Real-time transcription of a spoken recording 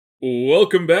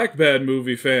Welcome back, bad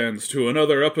movie fans, to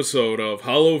another episode of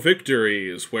Hollow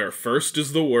Victories, where first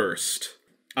is the worst.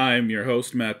 I'm your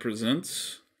host, Matt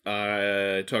Presents.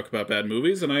 I talk about bad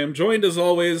movies, and I am joined, as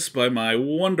always, by my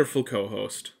wonderful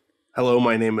co-host. Hello,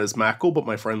 my name is Mackle, but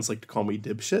my friends like to call me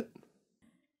Dipshit.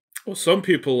 Well, some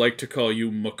people like to call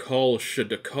you McCall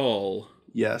Shadakal.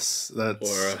 Yes,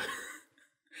 that's...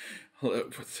 Or,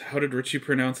 how did Richie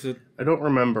pronounce it? I don't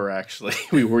remember, actually.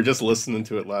 We were just listening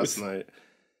to it last night.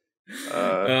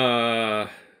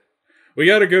 We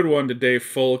got a good one today,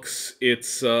 folks.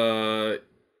 It's,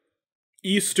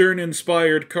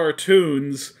 Eastern-inspired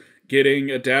cartoons getting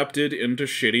adapted into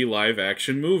shitty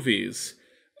live-action movies.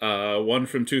 One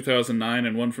from 2009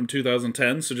 and one from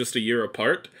 2010, so just a year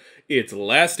apart. It's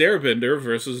Last Airbender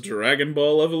versus Dragon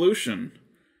Ball Evolution.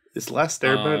 Is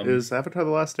Avatar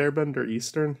The Last Airbender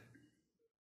Eastern?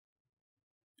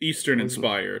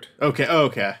 Eastern-inspired.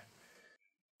 Okay.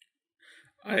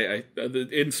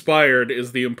 Inspired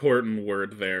is the important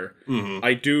word there. Mm-hmm.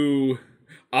 I do...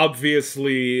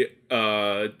 Obviously,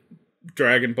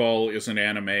 Dragon Ball is an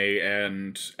anime,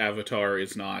 and Avatar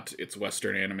is not. It's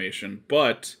Western animation.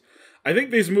 But I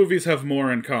think these movies have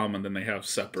more in common than they have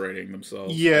separating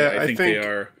themselves. Yeah, I think they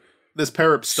are this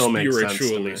pair-up still makes sense to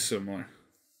spiritually me. similar.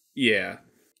 Yeah.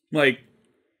 Like,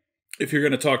 if you're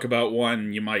going to talk about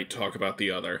one, you might talk about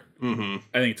the other. Mm-hmm.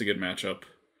 I think it's a good matchup.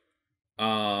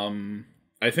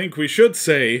 I think we should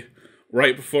say,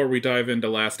 right before we dive into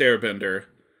Last Airbender,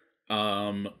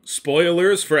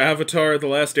 spoilers for Avatar The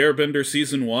Last Airbender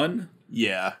Season 1?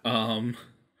 Yeah.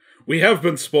 We have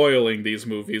been spoiling these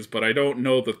movies, but I don't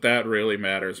know that really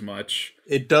matters much.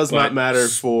 It does not matter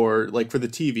for the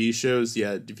TV shows.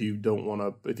 Yeah, if you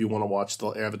want to watch the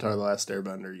Avatar The Last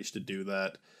Airbender, you should do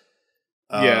that.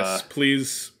 Yes,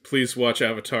 please watch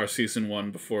Avatar Season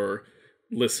 1 before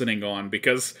listening on,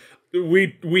 because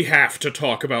we have to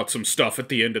talk about some stuff at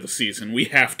the end of the season. We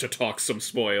have to talk some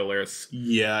spoilers.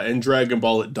 Yeah, and Dragon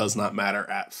Ball, it does not matter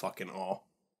at fucking all.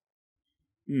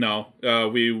 No,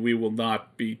 we will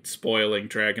not be spoiling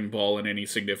Dragon Ball in any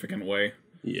significant way.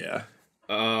 Yeah.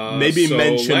 Maybe so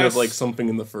mention of something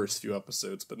in the first few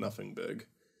episodes, but nothing big.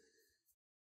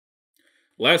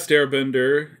 Last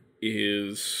Airbender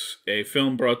is a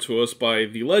film brought to us by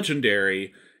the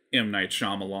legendary M. Night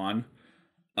Shyamalan.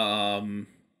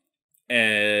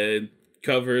 And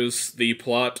covers the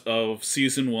plot of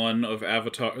Season 1 of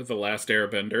Avatar The Last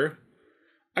Airbender.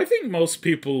 I think most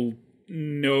people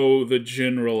know the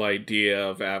general idea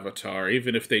of Avatar,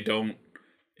 even if they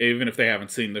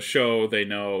haven't seen the show, they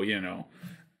know,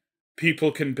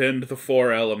 people can bend the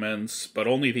four elements, but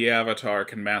only the Avatar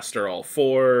can master all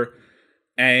four.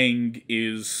 Aang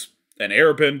is an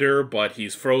airbender, but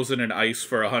he's frozen in ice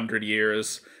for 100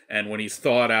 years. And when he's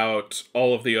thawed out,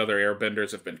 all of the other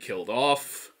airbenders have been killed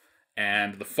off,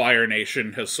 and the Fire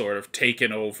Nation has sort of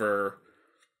taken over,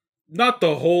 not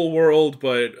the whole world,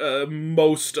 but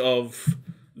most of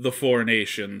the four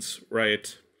nations,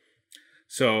 right?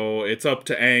 So it's up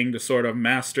to Aang to sort of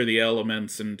master the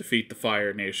elements and defeat the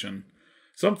Fire Nation.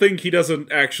 Something he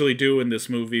doesn't actually do in this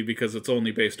movie because it's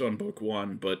only based on book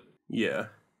 1, but... Yeah.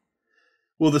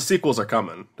 Well, the sequels are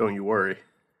coming, don't you worry.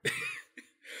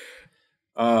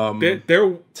 They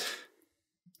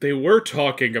were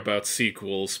talking about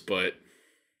sequels, but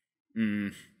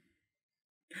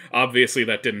obviously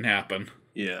that didn't happen.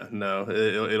 Yeah, no,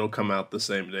 it'll come out the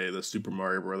same day the Super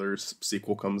Mario Brothers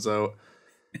sequel comes out.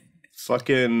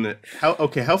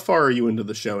 How far are you into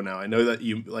the show now? I know that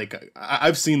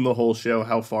I've seen the whole show.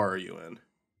 How far are you in?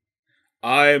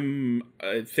 I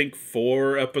think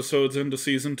 4 episodes into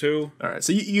season 2. All right,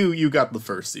 so you got the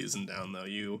first season down though.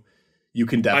 You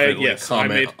can definitely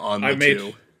comment on the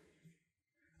two.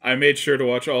 I made sure to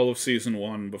watch all of season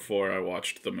 1 before I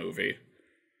watched the movie.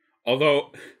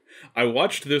 Although, I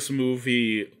watched this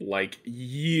movie,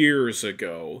 years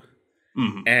ago,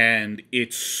 and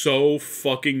it's so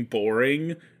fucking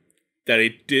boring that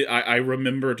I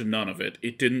remembered none of it.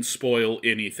 It didn't spoil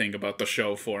anything about the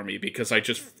show for me, because I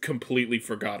just completely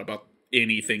forgot about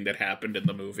anything that happened in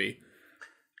the movie.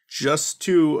 Just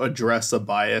to address a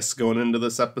bias going into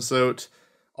this episode,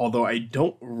 although I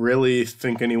don't really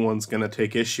think anyone's going to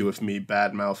take issue with me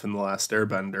badmouthing The Last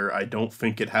Airbender, I don't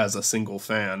think it has a single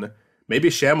fan. Maybe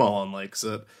Shyamalan likes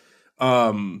it.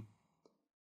 Avatar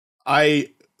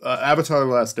The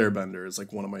Last Airbender is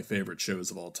one of my favorite shows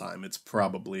of all time. It's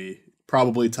probably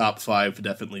top 5,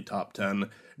 definitely top 10.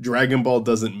 Dragon Ball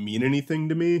doesn't mean anything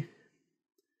to me.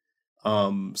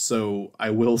 So I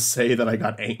will say that I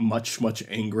got much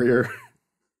angrier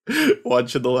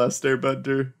watching The Last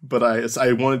Airbender, but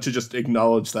I wanted to just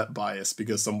acknowledge that bias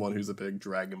because someone who's a big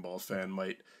Dragon Ball fan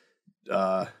might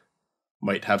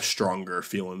might have stronger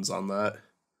feelings on that.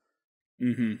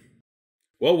 Mm-hmm.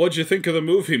 Well, what'd you think of the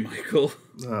movie, Michael?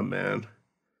 Oh man,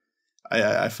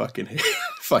 I fucking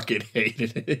fucking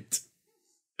hated it.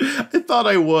 I thought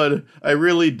I would. I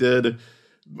really did.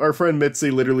 Our friend Mitzi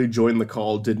literally joined the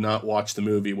call, did not watch the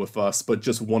movie with us, but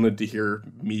just wanted to hear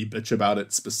me bitch about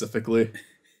it specifically.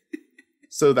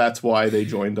 So that's why they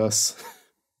joined us.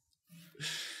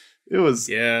 It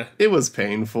was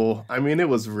painful. I mean, it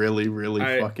was really, really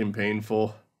fucking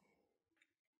painful.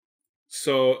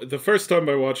 So, the first time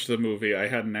I watched the movie, I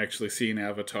hadn't actually seen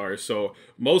Avatar, so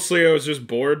mostly I was just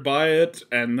bored by it,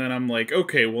 and then I'm like,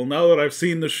 okay, well, now that I've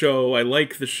seen the show, I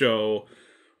like the show,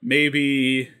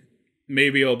 maybe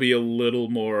I'll be a little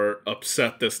more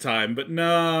upset this time, but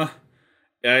nah,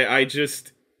 I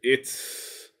just,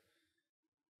 it's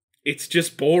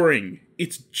just boring.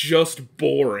 It's just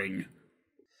boring.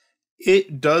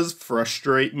 It does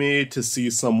frustrate me to see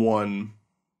someone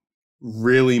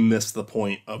really miss the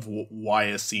point of why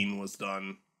a scene was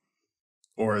done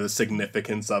or the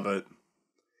significance of it.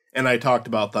 And I talked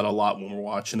about that a lot when we're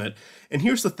watching it. And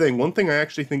here's the thing. One thing I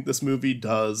actually think this movie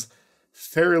does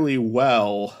fairly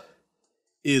well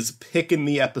is picking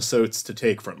the episodes to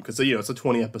take from. Because, it's a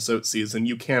 20-episode season.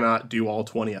 You cannot do all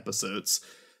 20 episodes.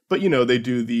 But, they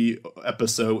do the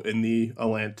episode in the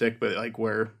Atlantic, but like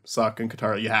where Sokka and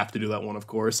Katara, you have to do that one, of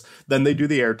course. Then they do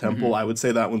the Air Temple. Mm-hmm. I would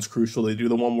say that one's crucial. They do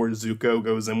the one where Zuko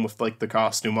goes in with like the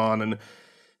costume on and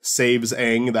saves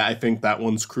Aang. I think that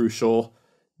one's crucial.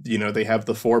 They have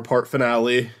the 4-part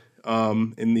finale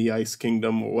in the Ice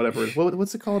Kingdom or whatever.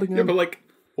 What's it called again? Yeah, but like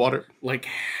water. Like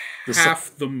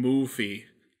half the movie.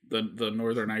 The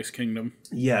Northern Ice Kingdom.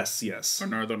 Yes. Or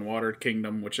Northern Water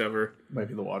Kingdom, whichever. Might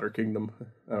be the Water Kingdom.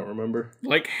 I don't remember.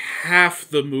 Like half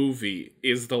the movie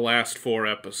is the last 4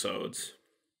 episodes.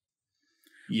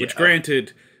 Yeah. Which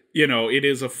granted, it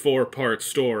is a 4-part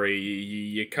story.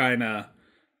 You kind of...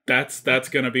 That's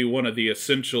going to be one of the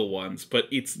essential ones, but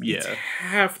it's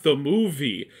half the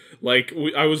movie. Like,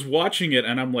 I was watching it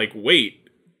and I'm like, wait,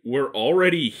 we're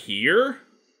already here?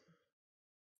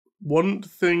 One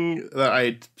thing that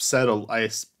I said, I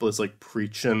was like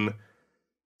preaching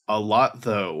a lot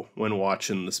though when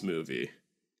watching this movie,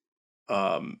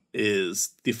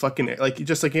 is the fucking, like,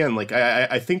 just again, like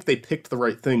I think they picked the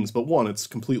right things, but one, it's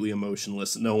completely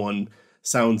emotionless. No one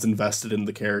sounds invested in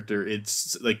the character.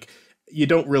 It's like, you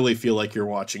don't really feel like you're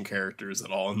watching characters at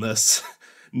all in this.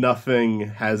 Nothing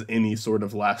has any sort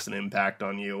of lasting impact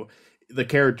on you. The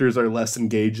characters are less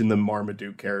engaged than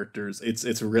Marmaduke characters.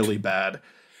 It's really bad.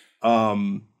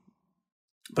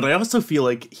 But I also feel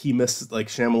like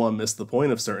Shyamalan missed the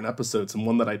point of certain episodes, and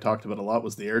one that I talked about a lot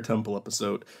was the Air Temple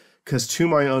episode, because to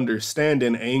my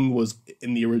understanding, Aang was,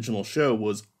 in the original show,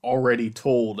 was already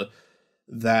told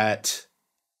that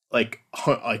like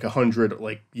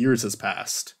 100 years has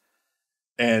passed,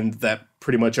 and that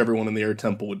pretty much everyone in the Air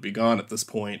Temple would be gone at this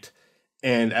point.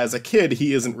 And as a kid,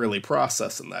 he isn't really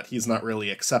processing that. He's not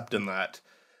really accepting that.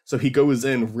 So he goes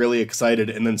in really excited,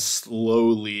 and then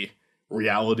slowly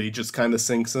reality just kind of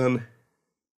sinks in.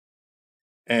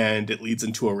 And it leads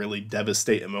into a really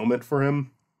devastating moment for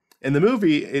him. In the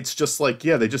movie, it's just like,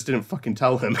 they just didn't fucking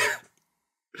tell him.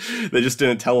 They just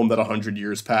didn't tell him that 100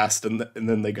 years passed, and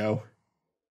then they go.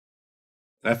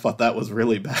 And I thought that was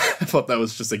really bad. I thought that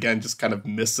was just, again, just kind of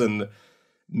missing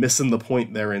the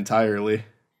point there entirely.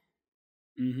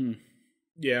 Mm-hmm.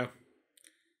 Yeah.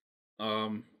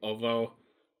 Although...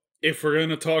 if we're going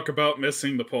to talk about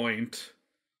missing the point,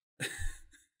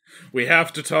 we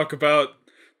have to talk about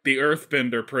the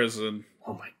Earthbender prison.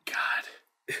 Oh my god.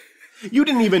 You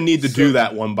didn't even need to do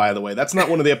that one, by the way. That's not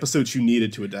one of the episodes you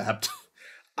needed to adapt.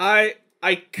 I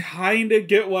kind of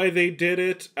get why they did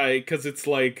it, because it's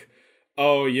like,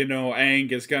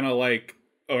 Aang is gonna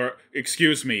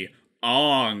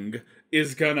Ong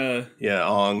is gonna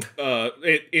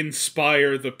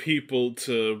inspire the people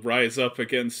to rise up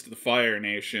against the Fire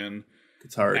Nation.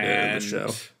 It's hard to end the show.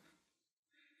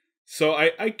 So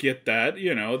I get that,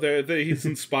 he's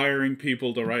inspiring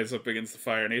people to rise up against the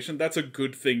Fire Nation. That's a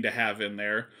good thing to have in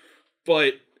there.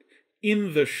 But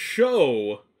in the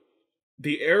show,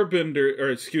 the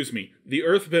Earthbenders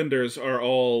are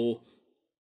all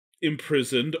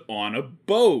imprisoned on a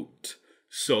boat.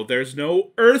 So there's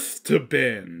no earth to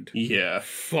bend. Yeah.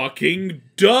 Fucking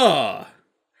duh.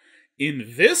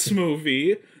 In this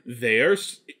movie, they are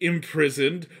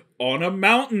imprisoned on a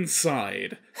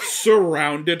mountainside,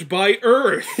 surrounded by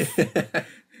earth.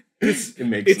 It's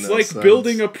like sense.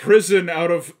 Building a prison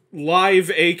out of live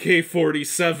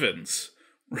AK-47s,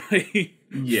 right?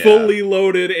 Yeah. Fully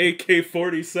loaded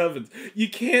AK-47s. You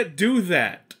can't do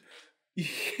that. You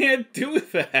can't do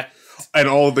that. and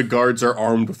all the guards are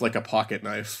armed with like a pocket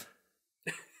knife.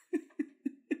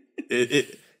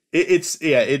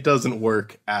 It doesn't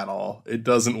work at all. It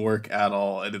doesn't work at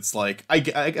all. And it's like, I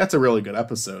that's a really good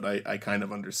episode. I kind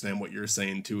of understand what you're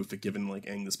saying too, if it given like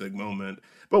Aang this big moment.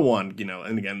 But one,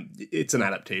 and again, it's an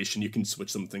adaptation. You can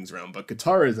switch some things around. But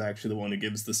Katara is actually the one who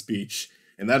gives the speech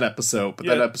in that episode. But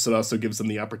that episode also gives them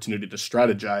the opportunity to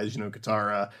strategize.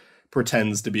 Katara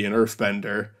pretends to be an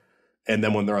earthbender. And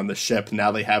then when they're on the ship,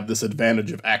 now they have this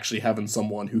advantage of actually having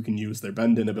someone who can use their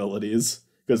bending abilities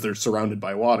because they're surrounded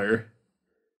by water.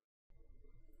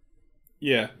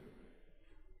 Yeah.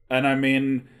 And I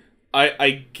mean,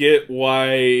 I get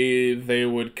why they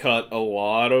would cut a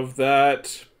lot of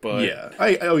that, but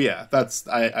yeah. That's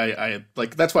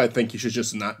that's why I think you should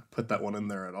just not put that one in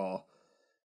there at all.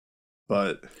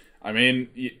 But I mean,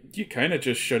 you kind of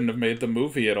just shouldn't have made the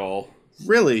movie at all.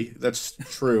 Really, that's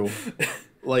true.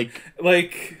 like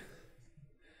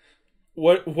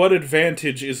what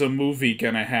advantage is a movie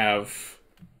gonna have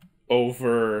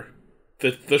over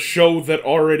the show that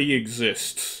already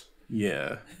exists?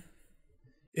 Yeah.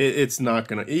 It's not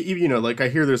gonna, I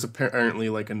hear there's apparently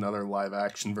like another live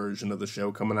action version of the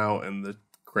show coming out, and the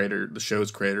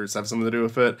show's creators have something to do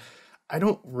with it. I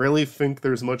don't really think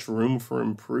there's much room for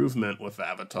improvement with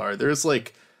Avatar. There's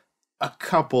like a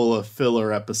couple of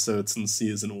filler episodes in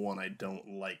season 1 I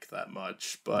don't like that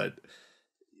much, but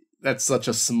that's such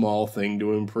a small thing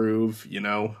to improve,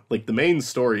 Like the main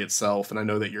story itself, and I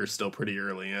know that you're still pretty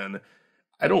early in,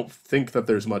 I don't think that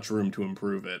there's much room to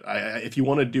improve it. If you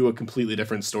want to do a completely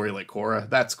different story like Korra,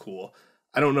 that's cool.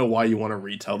 I don't know why you want to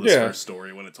retell this first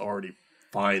story when it's already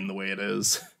fine the way it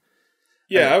is.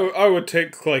 Yeah, I would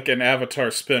take like an Avatar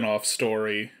spin-off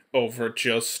story over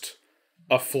just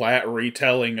a flat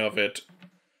retelling of it.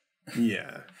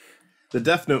 Yeah. The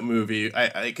Death Note movie,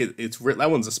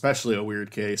 that one's especially a weird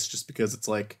case just because it's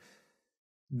like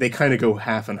they kind of go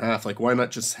half and half. Like, why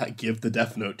not just give the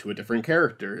Death Note to a different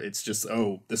character? It's just,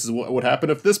 this is what would happen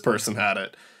if this person had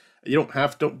it. You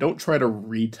don't try to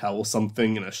retell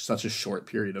something in such a short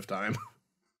period of time.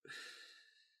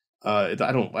 I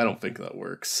don't think that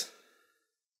works.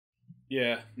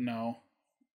 Yeah, no.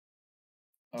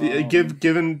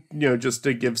 Given just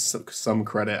to give some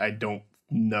credit, I don't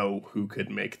know who could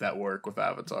make that work with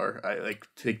Avatar. I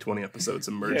take 20 episodes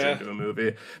and merge it into a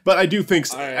movie. But I do think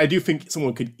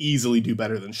someone could easily do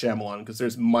better than Shyamalan, because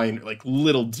there's minor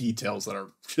little details that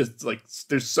are just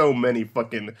there's so many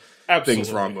fucking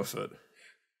things wrong with it.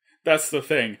 That's the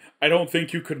thing. I don't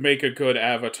think you could make a good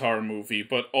Avatar movie,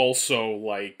 but also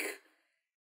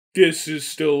this is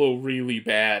still a really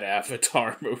bad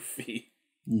Avatar movie.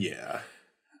 Yeah.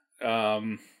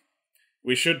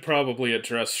 We should probably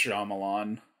address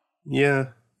Shyamalan. Yeah.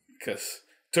 Because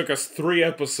it took us 3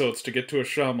 episodes to get to a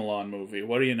Shyamalan movie.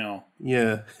 What do you know?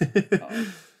 Yeah.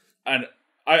 And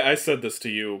I said this to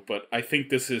you, but I think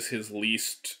this is his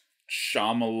least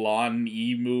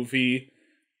Shyamalan-y movie.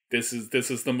 This is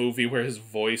the movie where his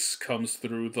voice comes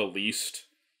through the least.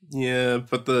 Yeah,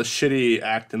 but the shitty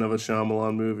acting of a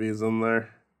Shyamalan movie is in there.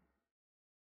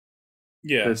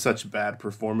 Yeah. There's such bad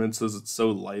performances, it's so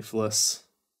lifeless.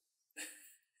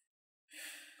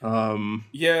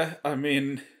 Yeah, I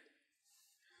mean,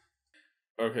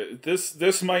 okay,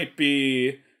 this might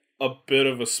be a bit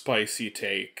of a spicy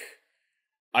take.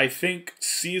 I think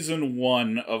season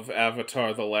 1 of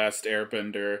Avatar: The Last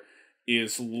Airbender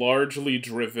is largely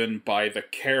driven by the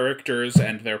characters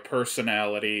and their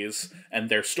personalities and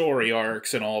their story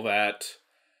arcs and all that.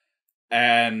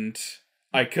 And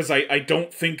because I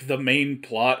don't think the main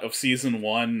plot of season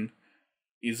 1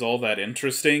 is all that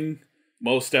interesting.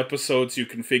 Most episodes you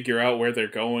can figure out where they're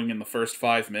going in the first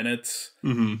 5 minutes.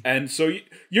 Mm-hmm. And so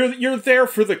you're there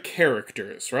for the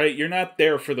characters, right? You're not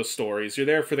there for the stories, you're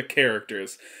there for the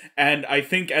characters. And I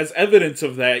think as evidence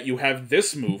of that, you have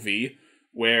this movie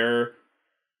where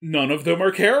none of them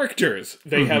are characters.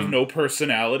 They have no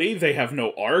personality, they have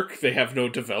no arc, they have no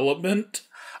development.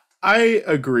 I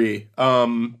agree.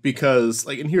 Because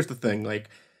and here's the thing,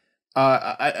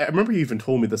 I remember you even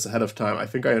told me this ahead of time. I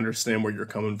think I understand where you're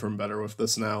coming from better with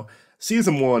this now.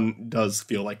 Season 1 does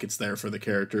feel like it's there for the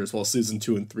characters, while season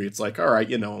 2 and 3, it's like, all right,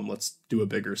 let's do a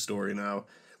bigger story now.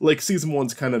 Season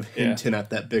 1's kind of hinting at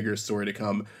that bigger story to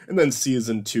come, and then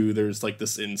season 2, there's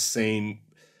this insane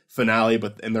finale,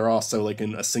 and they're also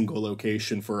in a single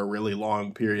location for a really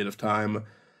long period of time.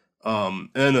 And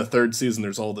then the third season,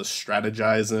 there's all this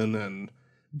strategizing and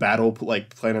battle,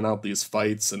 planning out these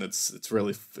fights, and it's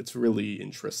really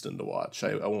interesting to watch.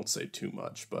 I won't say too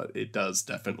much, but it does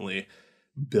definitely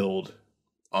build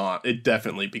on. It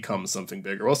definitely becomes something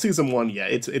bigger. Well, season 1,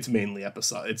 it's mainly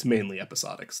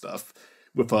episodic stuff,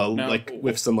 with Now,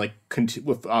 with some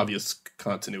with obvious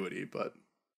continuity. But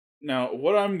now,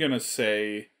 what I'm gonna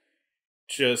say,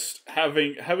 just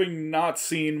having not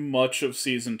seen much of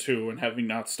season 2 and having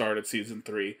not started season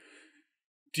 3,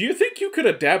 do you think you could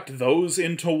adapt those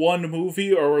into one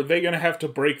movie, or are they gonna have to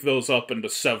break those up into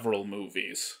several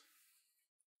movies?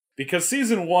 Because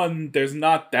season 1, there's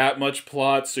not that much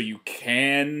plot, so you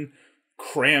can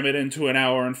cram it into an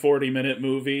hour and 40-minute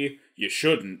movie. You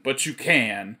shouldn't, but you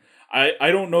can.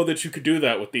 I don't know that you could do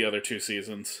that with the other 2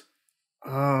 seasons.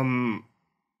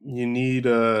 you need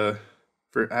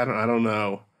I don't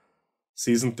know.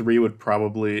 Season 3 would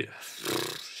probably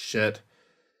shit.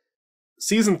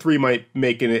 Season 3 might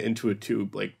making it into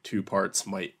two parts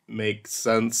might make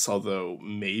sense, although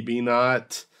maybe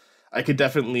not. I could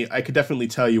definitely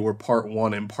tell you where part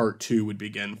 1 and part 2 would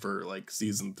begin for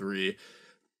season 3.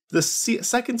 The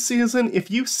second season, if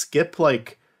you skip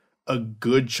a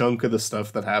good chunk of the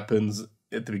stuff that happens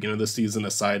at the beginning of the season,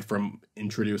 aside from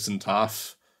introducing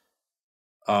Toph,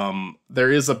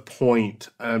 there is a point,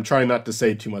 and I'm trying not to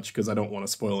say too much because I don't want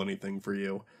to spoil anything for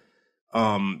you.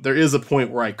 There is a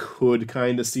point where I could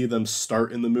kind of see them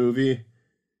start in the movie,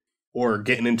 or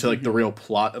getting into the real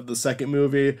plot of the second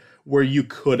movie, where you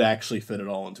could actually fit it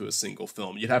all into a single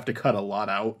film. You'd have to cut a lot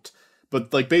out, but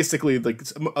basically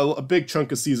a big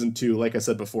chunk of season 2, like I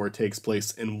said before, takes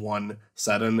place in one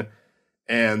setting,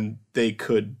 and they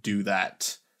could do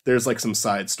that. There's some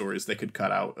side stories they could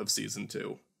cut out of season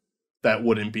 2 that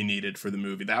wouldn't be needed for the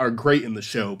movie, that are great in the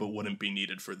show but wouldn't be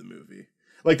needed for the movie.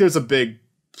 There's a big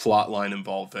plot line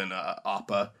involved in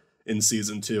Appa in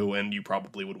season 2, and you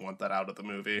probably would want that out of the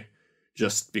movie,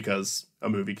 just because a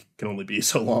movie can only be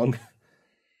so long.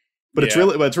 But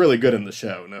it's really good in the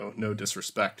show. No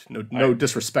disrespect. No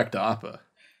disrespect to Appa.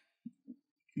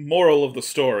 Moral of the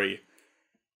story: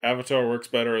 Avatar works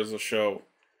better as a show.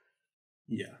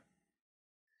 Yeah.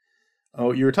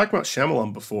 Oh, you were talking about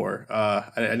Shyamalan before.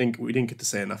 We didn't get to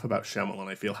say enough about Shyamalan,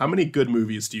 I feel. How many good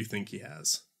movies do you think he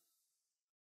has?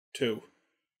 2.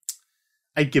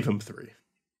 I'd give him 3.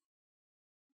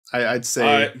 I'd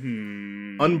say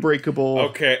Unbreakable.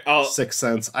 Okay, Sixth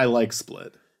Sense. I like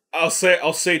Split. I'll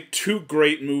say 2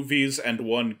 great movies and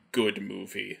 1 good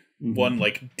movie. Mm-hmm.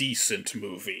 1 decent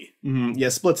movie. Mm-hmm. Yeah,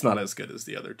 Split's not as good as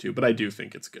the other 2, but I do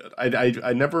think it's good. I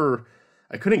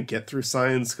couldn't get through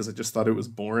Science because I just thought it was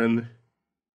boring.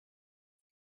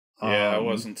 Yeah, I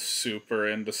wasn't super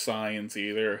into Science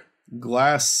either.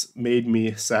 Glass made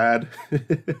me sad.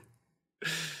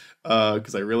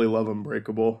 Because I really love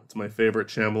Unbreakable. It's my favorite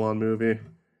Shyamalan movie.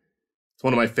 It's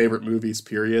one of my favorite movies,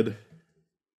 period.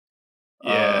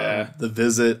 Yeah. The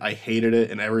Visit, I hated it,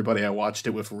 and everybody I watched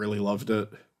it with really loved it,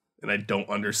 and I don't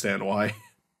understand why.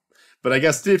 But I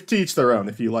guess to each their own.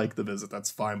 If you like The Visit,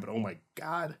 that's fine, but oh my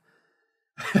god.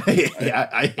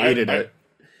 I hated it.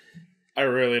 I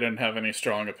really didn't have any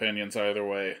strong opinions either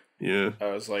way. Yeah. I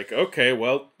was like, okay,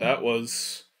 well, that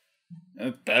was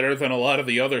better than a lot of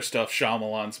the other stuff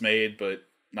Shyamalan's made, but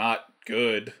not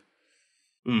good.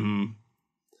 Mm-hmm.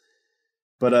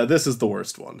 But this is the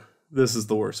worst one. This is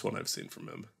the worst one I've seen from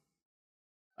him.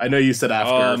 I know you said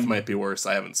After Earth might be worse.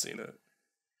 I haven't seen it.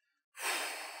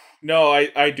 No,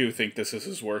 I do think this is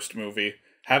his worst movie.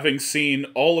 Having seen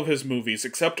all of his movies,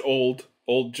 except Old.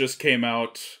 Old just came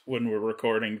out when we're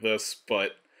recording this,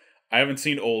 but I haven't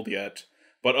seen Old yet.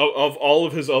 But of all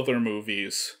of his other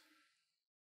movies,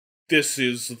 this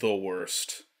is the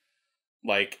worst.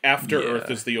 After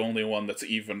Earth is the only one that's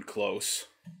even close.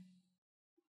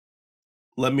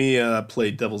 Let me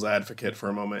play devil's advocate for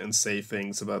a moment and say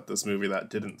things about this movie that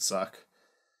didn't suck.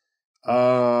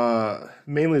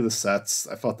 Mainly the sets.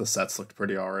 I thought the sets looked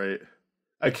pretty alright.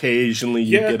 Occasionally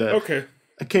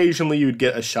you'd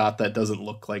get a shot that doesn't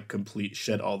look like complete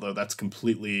shit, although that's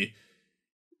completely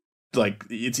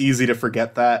it's easy to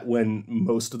forget that when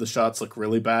most of the shots look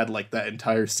really bad, like that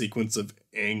entire sequence of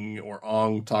Aang or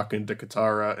Ong talking to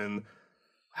Katara, and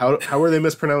how are they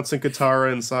mispronouncing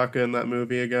Katara and Sokka in that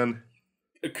movie again?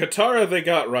 Katara they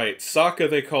got right. Sokka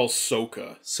they call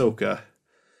Sokka. Sokka.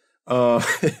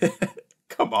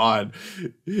 Come on.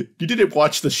 You didn't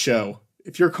watch the show.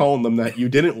 If you're calling them that, you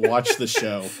didn't watch the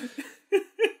show.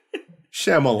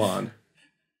 Shyamalan.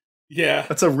 Yeah.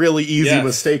 That's a really easy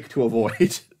mistake to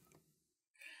avoid.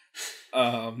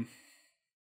 Yeah,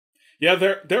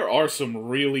 there are some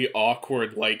really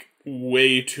awkward,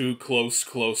 way too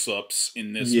close-ups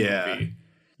in this movie. Yeah,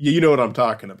 you know what I'm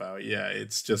talking about. Yeah,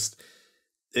 it's just...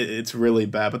 It's really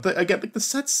bad, but again, the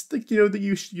sets, that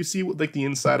you see the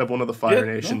inside of one of the Fire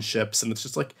Nation ships, and it's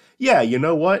just you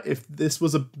know what? If this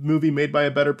was a movie made by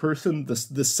a better person,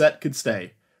 the set could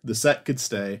stay. The set could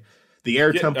stay. The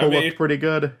air temple looked pretty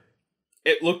good.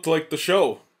 It looked like the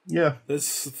show. Yeah.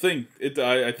 That's the thing.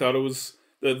 I thought it was...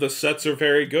 The sets are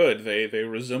very good. They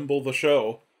resemble the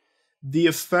show. The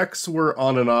effects were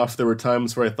on and off. There were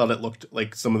times where I thought it looked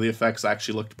like some of the effects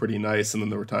actually looked pretty nice, and then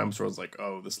there were times where I was like,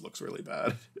 oh, this looks really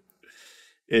bad.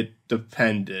 It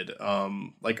depended.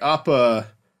 Like Appa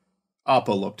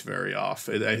looked very off.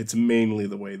 It's mainly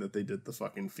the way that they did the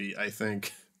fucking feet, I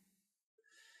think.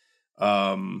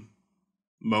 Momo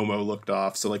looked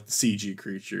off, so like the CG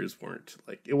creatures weren't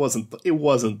like it wasn't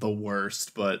the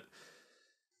worst, but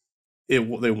they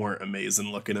weren't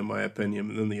amazing looking in my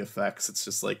opinion. And then the effects, it's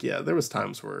just like, yeah, there was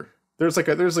times where there's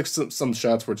some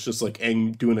shots where it's just like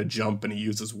Aang doing a jump and he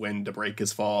uses wind to break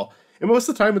his fall. And most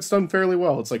of the time it's done fairly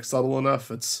well. It's like subtle enough.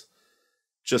 It's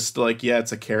just like, yeah,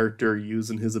 it's a character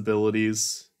using his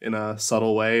abilities in a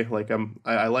subtle way. Like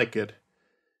I like it.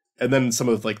 And then some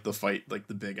of like the fight, like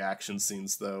the big action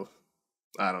scenes though,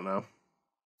 I don't know.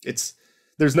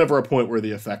 There's never a point where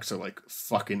the effects are like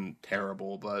fucking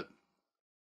terrible, but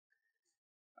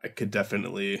I could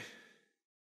definitely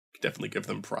give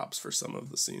them props for some of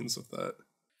the scenes with that.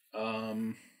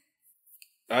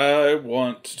 I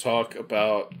want to talk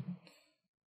about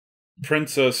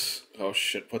Princess... Oh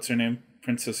shit, what's her name?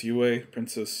 Princess Yue?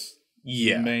 Princess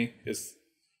Yume? Is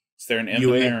there an M in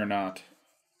there or not?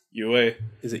 Yue?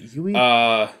 Is it Yue?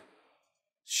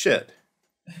 Shit.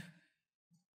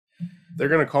 They're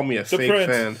gonna call me a fake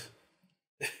fan.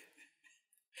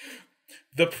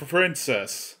 The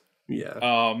princess.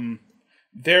 Yeah.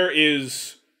 There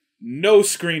is no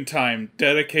screen time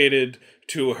dedicated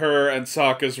to her and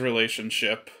Sokka's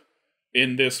relationship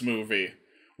in this movie,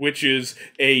 which is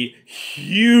a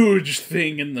huge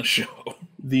thing in the show.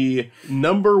 The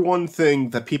number one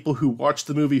thing that people who watch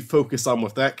the movie focus on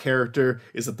with that character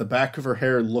is that the back of her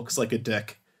hair looks like a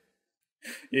dick.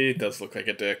 It does look like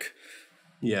a dick.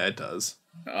 Yeah, it does.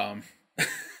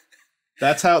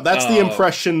 That's the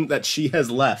impression that she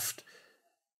has left.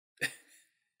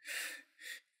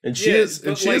 And she is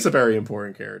a very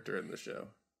important character in the show.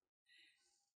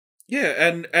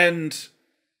 Yeah, and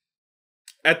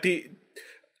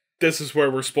this is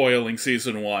where we're spoiling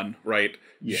season 1, right?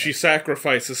 Yeah. She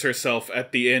sacrifices herself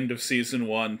at the end of season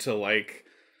 1 to like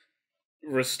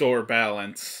restore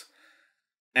balance.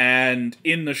 And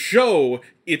in the show,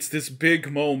 it's this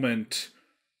big moment,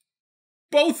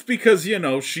 both because, you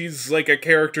know, she's like a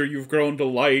character you've grown to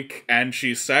like, and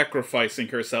she's sacrificing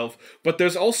herself, but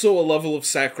there's also a level of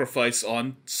sacrifice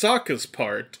on Sokka's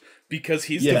part, because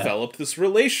he's developed this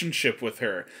relationship with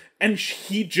her, and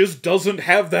he just doesn't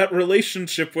have that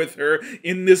relationship with her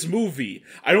in this movie.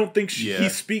 I don't think he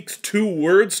speaks 2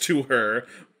 words to her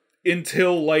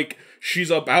until, like,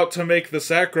 she's about to make the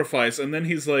sacrifice, and then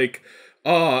he's like,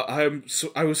 I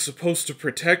was supposed to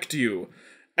protect you.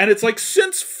 And it's like,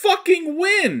 since fucking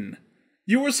when?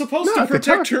 You were supposed to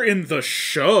protect her in the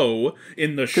show.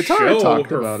 In the Katara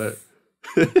talked about it.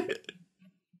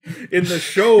 In the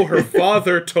show, her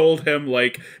father told him,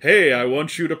 like, hey, I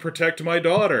want you to protect my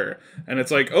daughter. And it's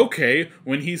like, okay,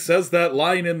 when he says that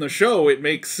line in the show, it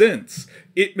makes sense.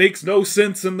 It makes no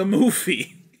sense in the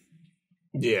movie.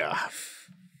 Yeah.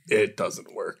 It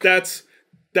doesn't work.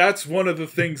 That's one of the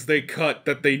things they cut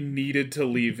that they needed to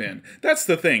leave in. That's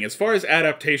the thing. As far as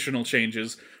adaptational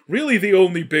changes, really the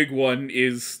only big one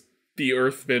is the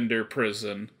Earthbender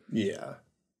prison. Yeah.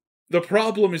 The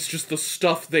problem is just the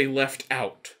stuff they left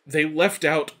out. They left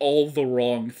out all the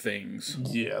wrong things.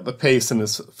 Yeah, the pacing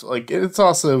is, like, it's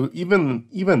also, even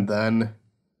then,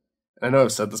 I know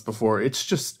I've said this before, it's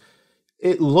just,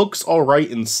 it looks alright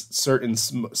in certain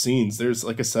scenes. There's,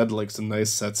 like I said, like some nice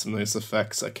sets, some nice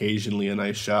effects, occasionally a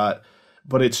nice shot,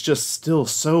 but it's just still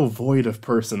so void of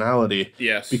personality.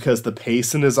 Yes. Because the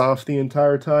pacing is off the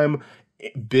entire time.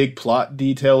 Big plot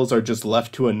details are just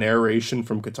left to a narration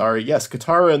from Katara. Yes,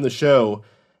 Katara in the show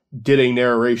did a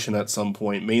narration at some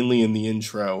point, mainly in the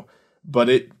intro, but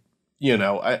it, you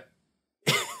know,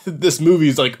 this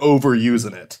movie's like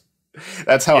overusing it.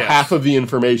 That's how half of the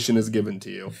information is given to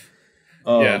you.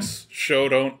 Yes, show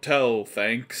don't tell,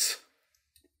 thanks.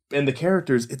 And the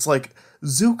characters, it's like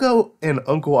Zuko and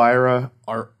Uncle Ira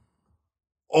are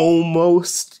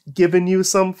almost giving you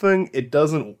something.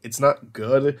 It's not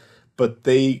good, but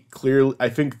they clearly, I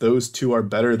think those two are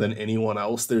better than anyone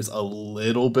else. There's a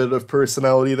little bit of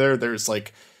personality there. There's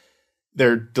like,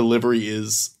 their delivery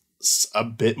is a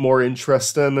bit more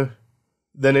interesting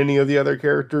than any of the other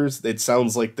characters. It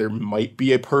sounds like there might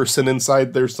be a person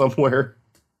inside there somewhere.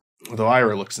 Though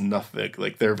Ira looks nothing,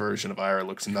 like their version of Ira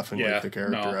looks nothing like the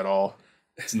character at all.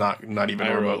 It's not even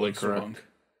remotely correct.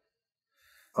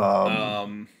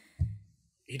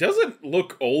 He doesn't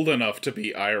look old enough to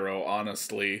be Iroh,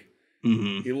 honestly.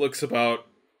 Mm-hmm. He looks about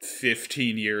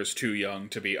 15 years too young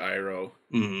to be Iroh.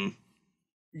 Mm-hmm.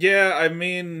 Yeah, I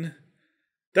mean,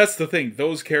 that's the thing.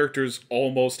 Those characters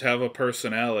almost have a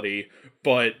personality,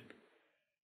 but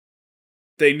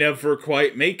they never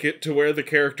quite make it to where the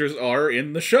characters are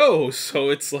in the show. So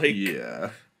it's like,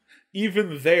 yeah,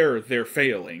 even there, they're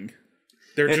failing.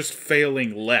 They're just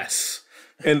failing less.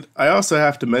 And I also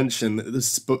have to mention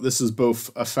this is both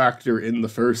a factor in the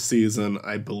first season,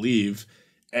 I believe,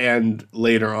 and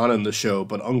later on in the show.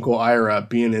 But Uncle Ira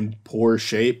being in poor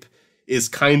shape is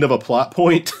kind of a plot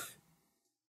point.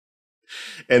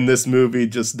 And this movie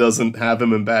just doesn't have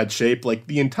him in bad shape. Like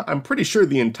I'm pretty sure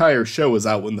the entire show was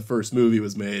out when the first movie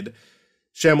was made.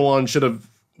 Shyamalan should have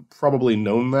probably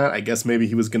known that. I guess maybe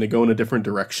he was going to go in a different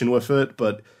direction with it,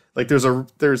 but like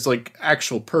there's like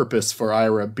actual purpose for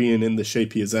Ira being in the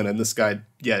shape he is in, and this guy,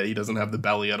 yeah, he doesn't have the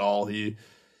belly at all. He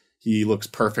looks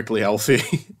perfectly healthy.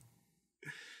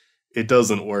 It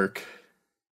doesn't work.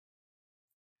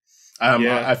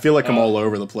 I feel like I'm all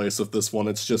over the place with this one.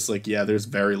 It's just like, yeah, there's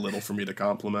very little for me to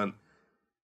compliment.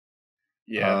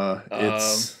 Yeah.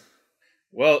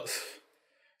 Well,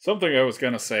 something I was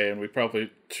going to say, and we probably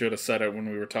should have said it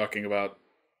when we were talking about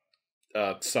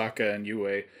Sokka and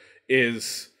Yue,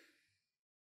 is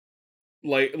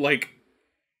like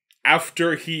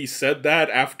after he said that,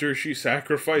 after she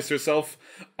sacrificed herself,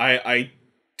 I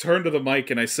turned to the mic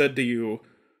and I said to you,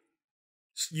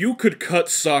 you could cut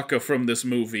Sokka from this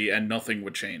movie and nothing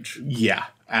would change. Yeah,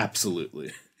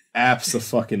 absolutely.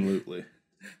 Abso-fucking-lutely.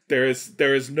 There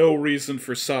is no reason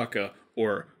for Sokka,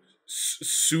 or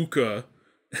Suka,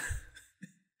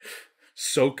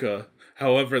 Soka,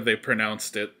 however they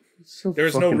pronounced it. So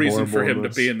there's no reason for him to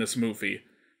be in this movie.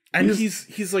 And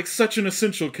he's like such an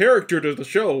essential character to the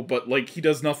show, but like he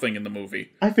does nothing in the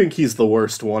movie. I think he's the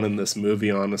worst one in this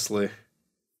movie, honestly.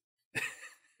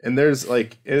 And there's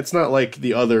like, it's not like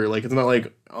the other, like it's not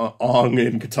like Ong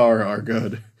and Katara are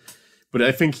good. But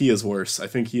I think he is worse. I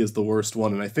think he is the worst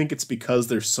one, and I think it's because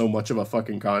there's so much of a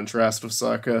fucking contrast with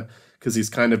Sokka, because he's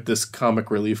kind of this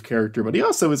comic relief character, but he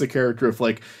also is a character of,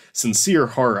 like, sincere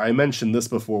heart. I mentioned this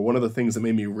before. One of the things that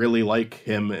made me really like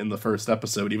him in the first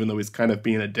episode, even though he's kind of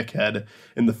being a dickhead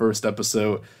in the first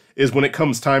episode, is when it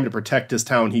comes time to protect his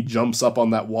town, he jumps up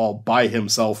on that wall by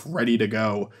himself, ready to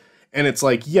go. And it's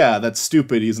like, yeah, that's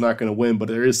stupid, he's not going to win, but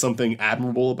there is something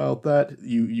admirable about that.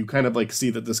 You kind of, like, see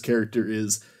that this character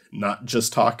is not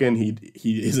just talking,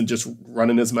 he isn't just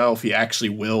running his mouth, he actually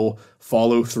will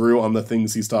follow through on the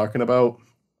things he's talking about.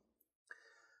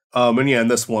 And yeah, in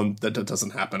this one, that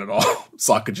doesn't happen at all.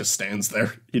 Sokka just stands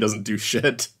there. He doesn't do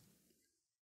shit.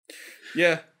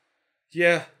 Yeah.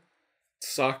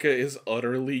 Sokka is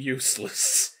utterly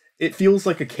useless. It feels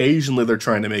like occasionally they're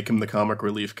trying to make him the comic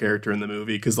relief character in the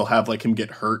movie, because they'll have like him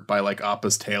get hurt by like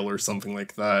Appa's tail or something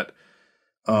like that.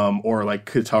 Or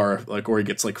like Katara, like, or he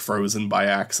gets like frozen by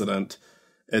accident.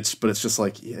 But it's just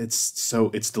like,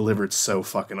 it's delivered so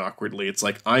fucking awkwardly. It's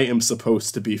like, I am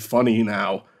supposed to be funny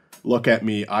now. Look at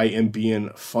me, I am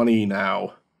being funny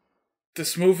now.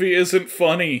 This movie isn't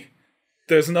funny.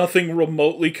 There's nothing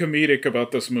remotely comedic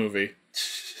about this movie.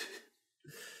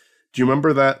 Do you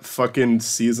remember that fucking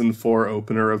season 4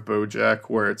 opener of BoJack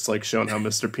where it's like showing how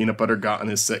Mr. Peanut Butter got in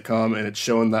his sitcom, and it's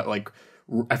showing that, like,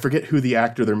 I forget who the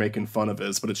actor they're making fun of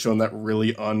is, but it's showing that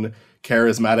really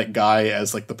uncharismatic guy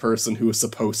as like the person who was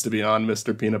supposed to be on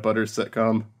Mr. Peanut Butter's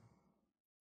sitcom?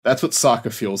 That's what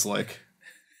Sokka feels like.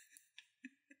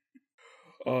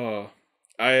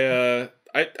 I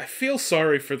feel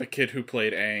sorry for the kid who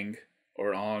played Aang.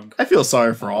 Or Ong. I feel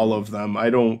sorry for all of them. I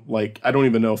don't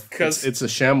even know if it's a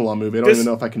Shyamalan movie. I don't even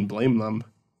know if I can blame them.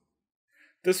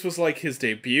 This was like his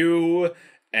debut,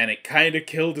 and it kind of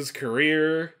killed his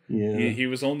career. Yeah. He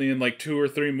was only in like 2 or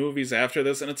 3 movies after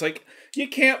this, and it's like, you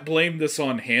can't blame this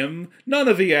on him. None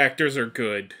of the actors are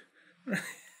good.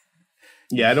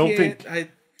 Yeah, I don't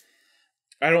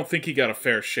think he got a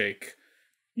fair shake,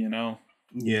 you know?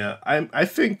 Yeah, I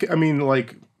think,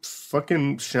 like,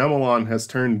 fucking Shyamalan has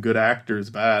turned good actors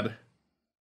bad.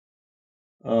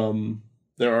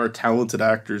 There are talented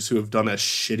actors who have done a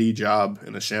shitty job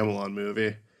in a Shyamalan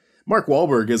movie. Mark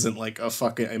Wahlberg isn't like a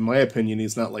fucking, in my opinion,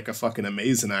 he's not like a fucking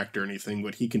amazing actor or anything,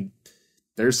 but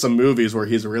there's some movies where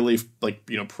he's really, like,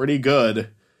 pretty good.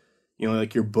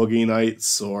 Like your Boogie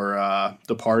Nights or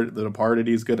The Departed,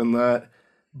 he's good in that.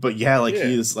 But yeah, like,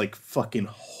 he is like fucking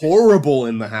horrible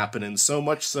in The Happening, so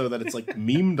much so that it's like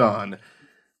memed on.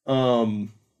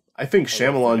 I think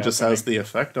Shyamalan just has the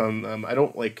effect on them. I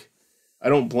don't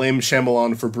blame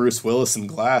Shyamalan for Bruce Willis in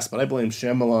Glass, but I blame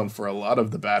Shyamalan for a lot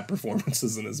of the bad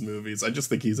performances in his movies. I just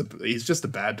think he's just a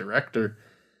bad director.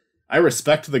 I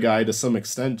respect the guy to some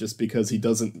extent just because he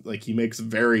doesn't, like, he makes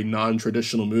very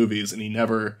non-traditional movies and he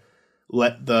never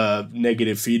let the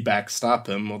negative feedback stop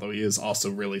him, although he is also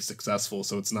really successful,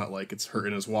 so it's not like it's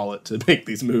hurting his wallet to make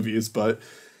these movies, but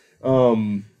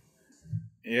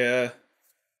yeah.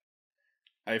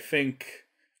 I think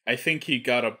he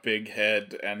got a big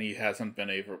head and he hasn't been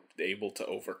able to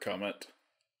overcome it.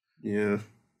 Yeah.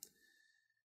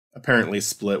 Apparently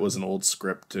Split was an old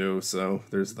script too, so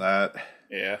there's that.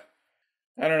 Yeah.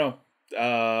 I don't know.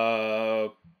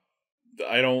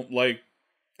 I don't like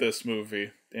this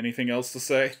movie. Anything else to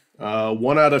say?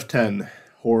 1 out of 10.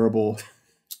 Horrible.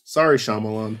 Sorry,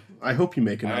 Shyamalan. I hope you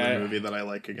make another movie that I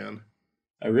like again.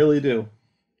 I really do.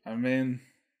 I mean...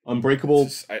 Unbreakable,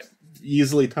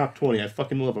 easily top 20. I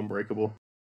fucking love Unbreakable.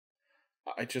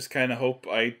 I just kind of hope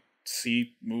I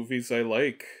see movies I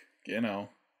like, you know.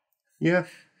 Yeah.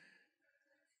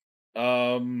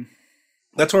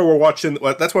 That's why we're watching.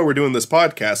 That's why we're doing this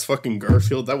podcast. Fucking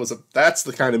Garfield. That's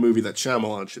the kind of movie that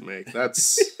Shyamalan should make.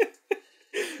 That's.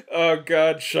 Oh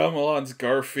God, Shyamalan's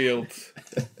Garfield.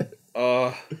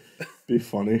 Be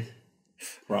funny.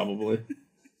 Probably.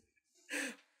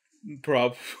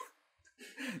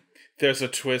 There's a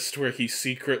twist where he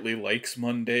secretly likes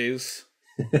Mondays.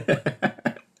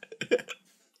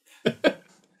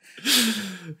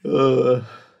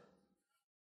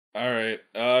 Alright,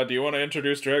 do you want to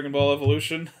introduce Dragon Ball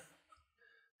Evolution?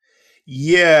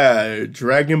 Yeah,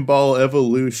 Dragon Ball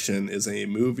Evolution is a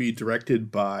movie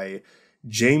directed by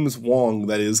James Wong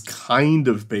that is kind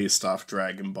of based off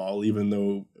Dragon Ball, even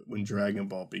though when Dragon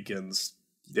Ball begins,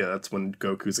 yeah, that's when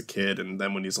Goku's a kid, and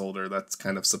then when he's older, that's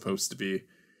kind of supposed to be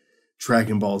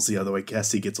Dragon Ball Z, although I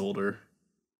guess he gets older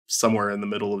somewhere in the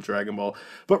middle of Dragon Ball.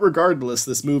 But regardless,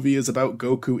 this movie is about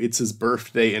Goku. It's his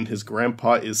birthday, and his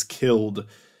grandpa is killed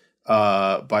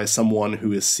by someone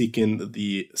who is seeking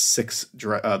the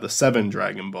 7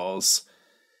 Dragon Balls.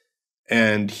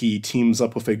 And he teams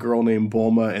up with a girl named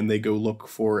Bulma, and they go look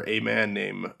for a man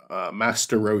named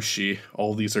Master Roshi.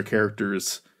 All these are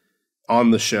characters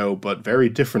on the show, but very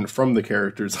different from the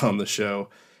characters on the show.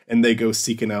 And they go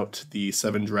seeking out the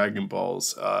 7 Dragon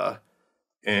Balls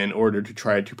in order to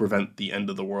try to prevent the end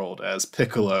of the world, as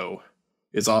Piccolo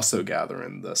is also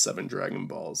gathering the 7 Dragon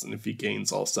Balls. And if he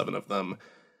gains all 7 of them,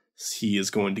 he is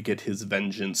going to get his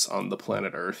vengeance on the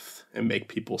planet Earth and make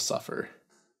people suffer.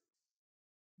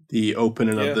 The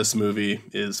opening of this movie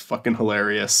is fucking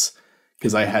hilarious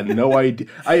because I had no idea.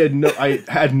 I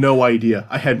had no idea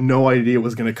it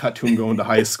was going to cut to him going to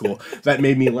high school. That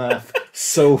made me laugh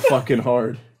so fucking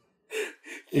hard.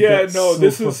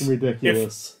 This is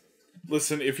ridiculous.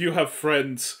 Listen, if you have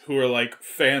friends who are like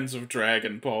fans of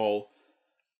Dragon Ball,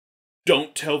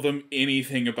 don't tell them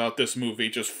anything about this movie.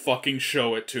 Just fucking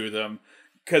show it to them.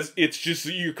 Because it's just,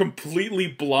 you're completely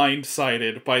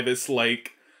blindsided by this,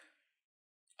 like,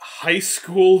 high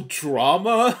school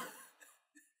drama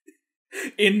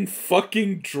in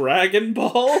fucking Dragon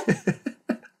Ball.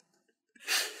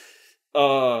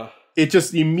 It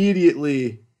just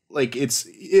immediately, like, it's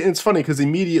funny because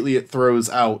immediately it throws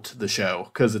out the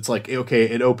show, because it's like, okay,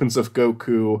 it opens with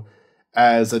Goku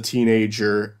as a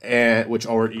teenager, and which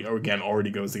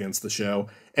already goes against the show,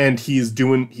 and he's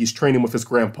training with his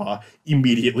grandpa,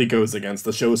 immediately goes against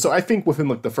the show. So I think within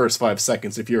like the first 5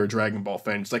 seconds, if you're a Dragon Ball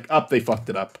fan, it's like, they fucked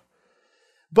it up.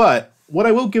 But what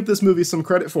I will give this movie some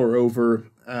credit for over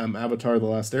Avatar: The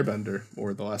Last Airbender,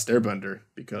 or The Last Airbender,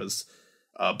 because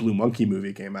Blue Monkey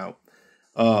movie came out,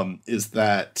 is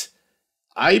that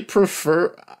I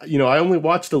prefer, I only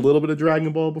watched a little bit of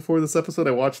Dragon Ball before this episode.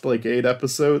 I watched like 8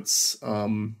 episodes.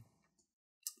 I'm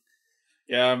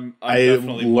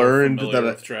definitely learned more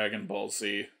familiar with Dragon Ball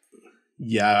Z.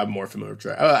 Yeah, I'm more familiar with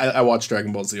I watched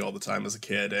Dragon Ball Z all the time as a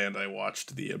kid, and I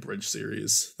watched the abridged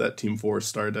series that Team 4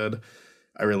 Star did.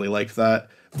 I really liked that.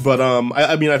 But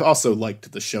I've also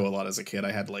liked the show a lot as a kid.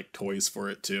 I had like toys for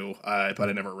it too. But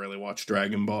I never really watched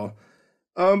Dragon Ball.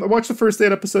 I watched the first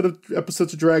 8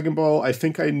 episodes of Dragon Ball. I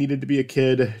think I needed to be a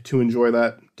kid to enjoy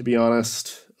that, to be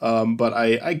honest. But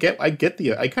I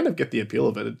kind of get the appeal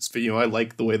of it. It's, I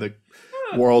like the way the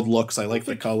world looks. I like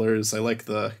the colors. I like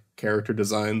the character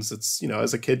designs. It's,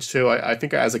 as a kid's show, I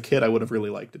think as a kid I would have really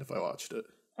liked it if I watched it.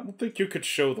 I don't think you could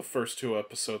show the first 2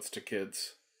 episodes to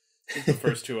kids. I think the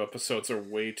first 2 episodes are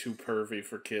way too pervy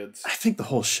for kids. I think the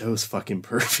whole show's fucking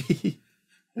pervy.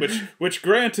 Which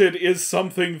granted is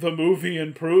something the movie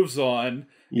improves on.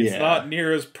 It's not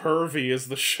near as pervy as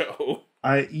the show.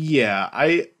 It's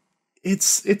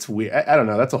weird. I don't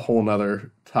know. That's a whole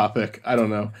nother topic. I don't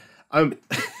know.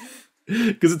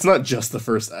 Because it's not just the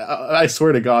first. I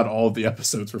swear to God, all of the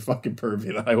episodes were fucking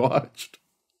pervy that I watched.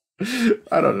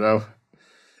 I don't know.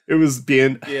 It was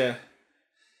being... Yeah.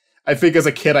 I think as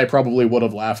a kid, I probably would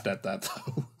have laughed at that,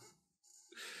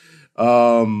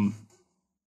 though.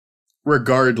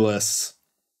 Regardless,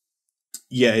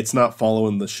 yeah, it's not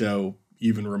following the show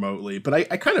even remotely. But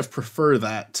I kind of prefer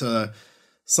that to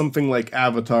something like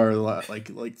Avatar,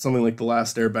 like something like The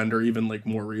Last Airbender, even like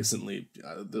more recently.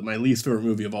 My least favorite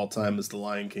movie of all time is the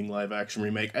Lion King live action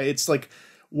remake. It's like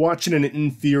watching an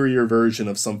inferior version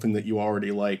of something that you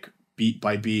already like, beat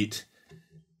by beat.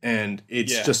 And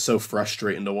it's just so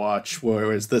frustrating to watch.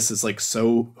 Whereas this is like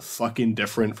so fucking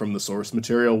different from the source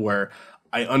material, where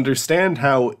I understand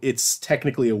how it's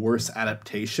technically a worse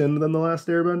adaptation than The Last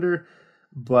Airbender,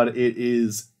 but it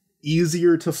is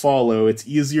easier to follow, it's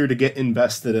easier to get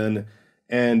invested in,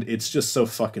 and it's just so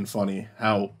fucking funny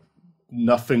how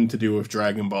nothing to do with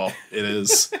Dragon Ball it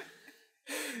is.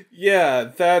 Yeah,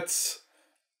 that's...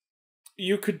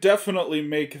 You could definitely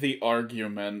make the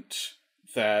argument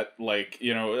that, like,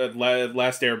 you know,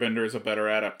 Last Airbender is a better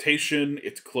adaptation,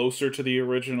 it's closer to the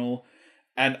original,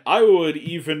 and I would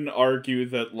even argue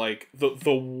that, like,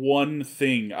 the one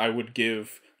thing I would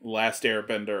give Last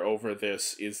Airbender over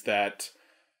this is that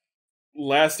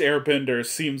Last Airbender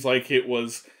seems like it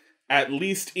was at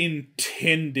least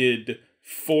intended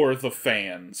for the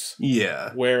fans.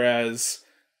 Yeah. Whereas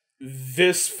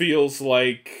this feels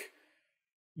like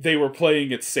they were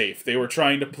playing it safe. They were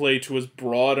trying to play to as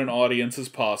broad an audience as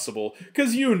possible.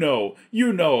 Because you know,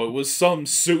 it was some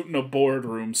suit in a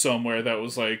boardroom somewhere that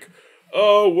was like,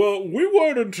 oh, well, we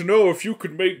wanted to know if you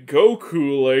could make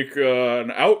Goku like an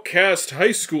outcast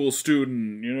high school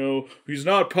student. You know, he's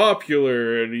not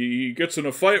popular and he gets in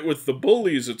a fight with the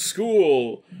bullies at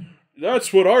school.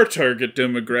 That's what our target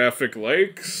demographic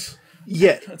likes.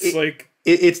 Yeah. It's like...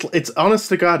 It's honest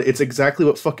to God, it's exactly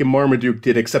what fucking Marmaduke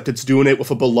did, except it's doing it with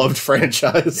a beloved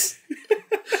franchise.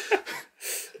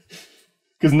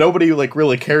 Because nobody like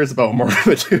really cares about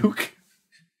Marmaduke.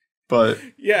 But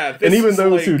yeah, and even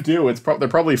those who do, they're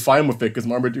probably fine with it because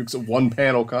Marmaduke's a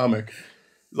one-panel comic.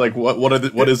 Like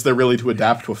what is there really to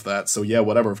adapt with that? So yeah,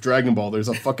 whatever. With Dragon Ball, there's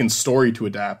a fucking story to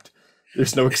adapt.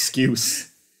 There's no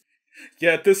excuse.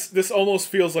 Yeah, this almost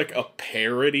feels like a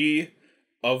parody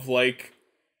of like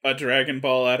a Dragon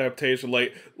Ball adaptation,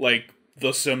 like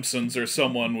The Simpsons or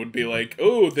someone would be like,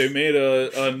 oh, they made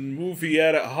a movie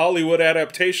Hollywood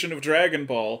adaptation of Dragon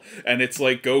Ball, and it's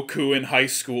like Goku in high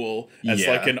school as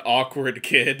like an awkward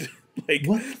kid. Like,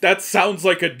 what? That sounds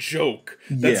like a joke.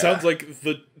 That sounds like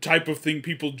the type of thing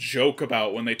people joke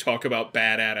about when they talk about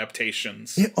bad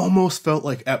adaptations. It almost felt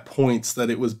like at points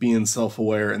that it was being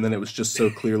self-aware, and then it was just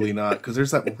so clearly not, because there's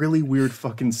that really weird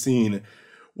fucking scene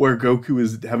where Goku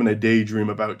is having a daydream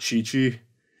about Chi-Chi,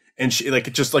 and she like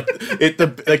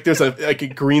there's a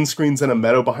green screens in a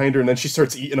meadow behind her, and then she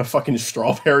starts eating a fucking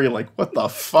strawberry. Like, what the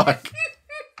fuck?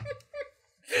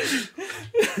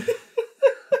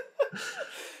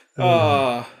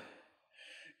 Yeah.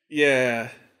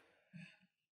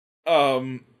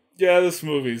 Yeah, this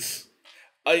movie's...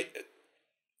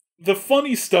 The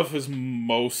funny stuff is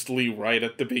mostly right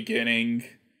at the beginning.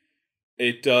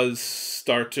 It does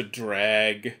start to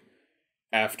drag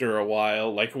after a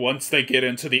while. Like, once they get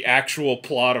into the actual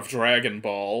plot of Dragon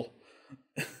Ball,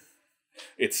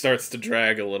 it starts to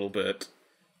drag a little bit.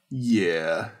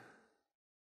 Yeah.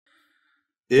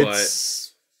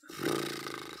 It's...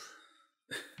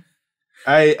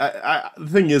 the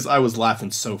thing is, I was laughing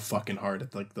so fucking hard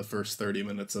at like the first 30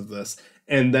 minutes of this,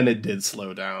 and then it did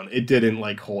slow down. It didn't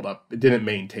like hold up. It didn't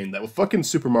maintain that. With fucking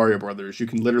Super Mario Brothers, you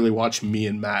can literally watch me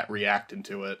and Matt reacting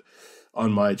to it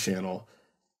on my channel.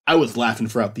 I was laughing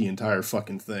throughout the entire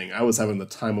fucking thing. I was having the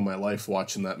time of my life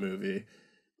watching that movie.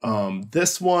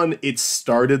 This one, it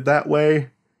started that way,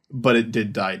 but it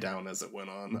did die down as it went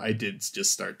on. I did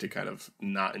just start to kind of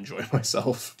not enjoy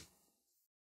myself.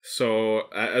 So,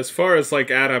 as far as, like,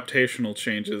 adaptational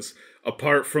changes,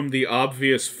 apart from the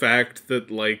obvious fact that,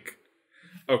 like...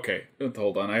 Okay,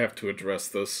 hold on, I have to address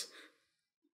this.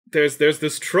 There's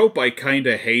this trope I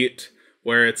kinda hate,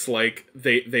 where it's like,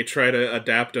 they try to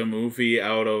adapt a movie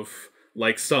out of,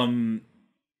 like, some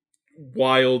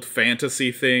wild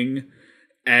fantasy thing,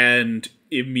 and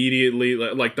immediately,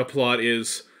 like, the plot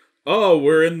is, oh,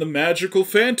 we're in the magical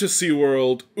fantasy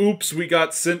world, oops, we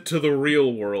got sent to the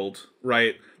real world,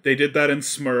 right? They did that in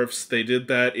Smurfs, they did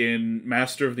that in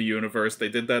Master of the Universe, they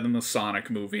did that in the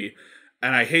Sonic movie,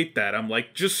 and I hate that. I'm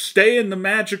like, just stay in the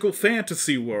magical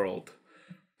fantasy world.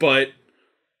 But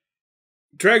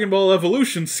Dragon Ball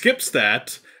Evolution skips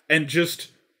that, and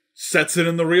just sets it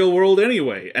in the real world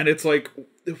anyway. And it's like,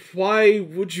 why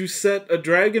would you set a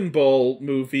Dragon Ball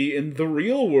movie in the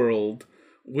real world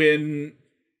when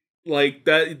Like,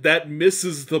 that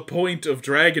misses the point of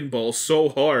Dragon Ball so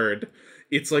hard.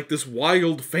 It's like this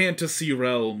wild fantasy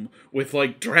realm with,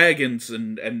 like, dragons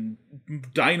and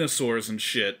dinosaurs and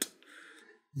shit.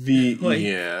 Like,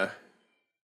 Yeah.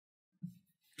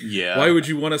 Yeah. why would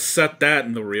you want to set that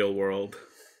in the real world?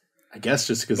 I guess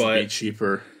just because it'd be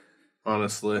cheaper,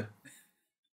 honestly.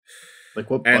 Like,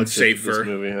 what and budget safer. does this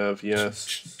movie have? Yes.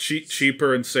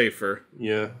 Cheaper and safer.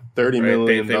 Yeah. $30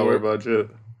 million budget.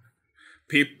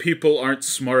 People aren't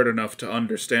smart enough to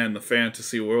understand the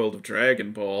fantasy world of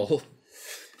Dragon Ball.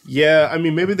 Yeah, I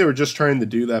mean, maybe they were just trying to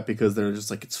do that because they're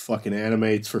just like, it's fucking anime,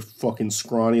 it's for fucking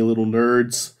scrawny little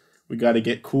nerds. We gotta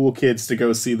get cool kids to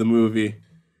go see the movie.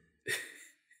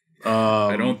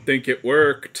 I don't think it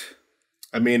worked.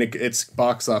 I mean, its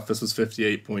box office was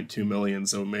 58.2 million,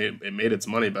 so it made its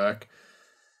money back.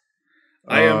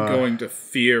 I am going to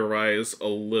theorize a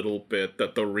little bit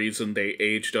that the reason they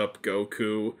aged up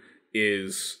Goku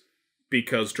is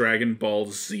because Dragon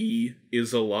Ball Z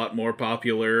is a lot more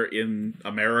popular in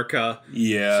America.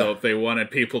 Yeah. So they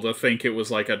wanted people to think it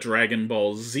was like a Dragon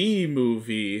Ball Z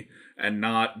movie and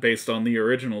not based on the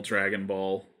original Dragon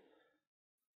Ball.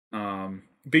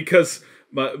 Because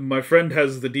my friend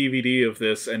has the DVD of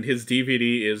this, and his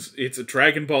DVD it's a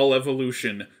Dragon Ball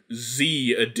Evolution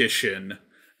Z edition.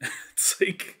 It's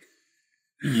like...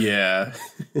 Yeah.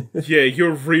 Yeah,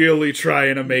 you're really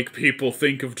trying to make people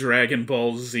think of Dragon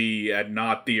Ball Z and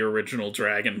not the original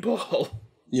Dragon Ball.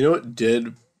 You know what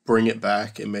did bring it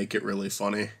back and make it really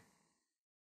funny?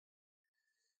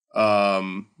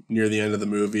 Near the end of the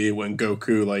movie, when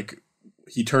Goku, like,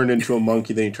 he turned into a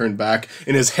monkey, then he turned back,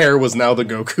 and his hair was now the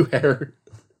Goku hair.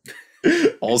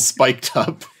 All spiked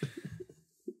up.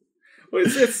 Well,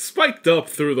 it's spiked up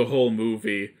through the whole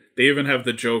movie. They even have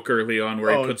the joke early on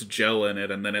where he puts gel in it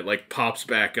and then it, like, pops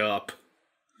back up.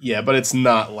 Yeah, but it's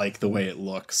not like the way it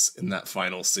looks in that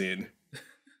final scene.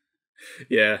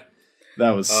 Yeah.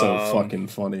 That was so fucking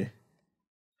funny.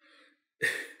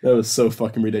 That was so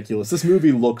fucking ridiculous. This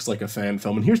movie looks like a fan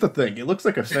film, and here's the thing. It looks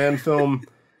like a fan film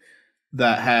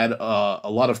that had a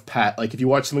lot of like, if you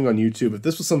watch something on YouTube, if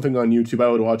this was something on YouTube, I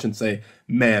would watch and say,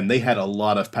 man, they had a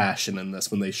lot of passion in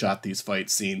this when they shot these fight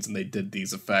scenes and they did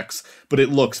these effects, but it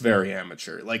looks very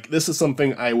amateur. Like, this is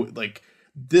something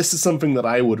this is something that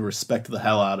I would respect the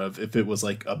hell out of if it was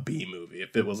like a B movie,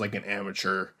 if it was like an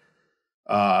amateur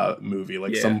movie,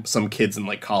 like some kids in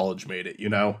like college made it, you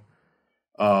know?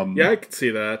 Yeah, I could see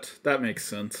that. That makes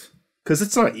sense. Because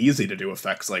it's not easy to do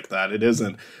effects like that. It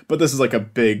isn't. But this is like a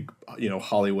big,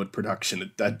 Hollywood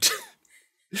production. That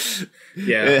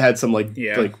yeah, it had some like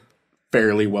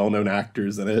fairly well-known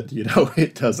actors in it.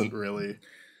 It doesn't really.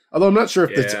 Although I'm not sure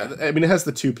if I mean, it has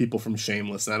the two people from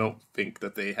Shameless, and I don't think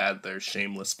that they had their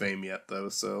Shameless fame yet, though.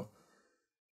 So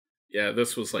yeah,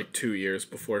 this was like 2 years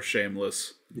before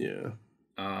Shameless. Yeah.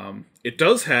 It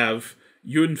does have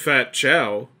Yun Fat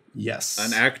Chow. Yes,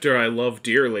 an actor I love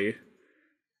dearly.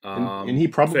 And he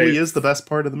probably is the best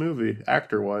part of the movie,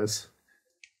 actor-wise.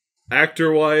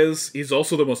 Actor-wise, he's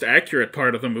also the most accurate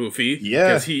part of the movie. Yeah.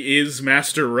 Because he is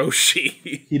Master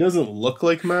Roshi. He doesn't look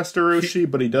like Master Roshi,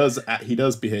 but he does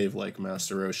behave like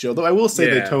Master Roshi. Although I will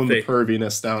say they toned the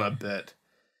perviness down a bit.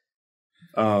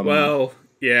 Well,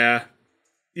 yeah.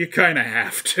 You kind of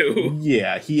have to.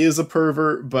 Yeah, he is a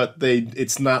pervert, but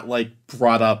it's not like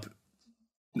brought up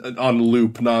on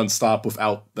loop nonstop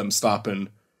without them stopping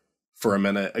for a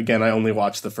minute. Again, I only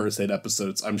watched the first 8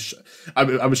 episodes. I'm sure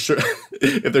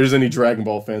if there's any Dragon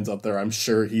Ball fans out there, I'm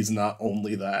sure he's not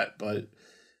only that, but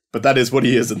that is what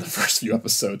he is in the first few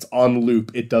episodes. On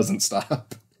loop, it doesn't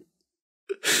stop.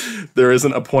 There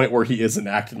isn't a point where he isn't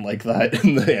acting like that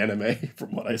in the anime,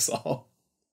 from what I saw.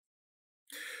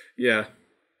 Yeah.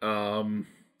 Other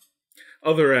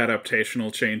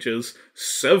adaptational changes.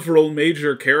 Several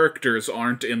major characters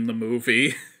aren't in the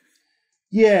movie.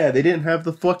 Yeah, they didn't have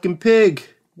the fucking pig.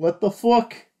 What the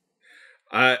fuck?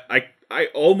 I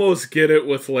almost get it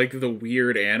with, like, the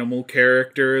weird animal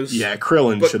characters. Yeah,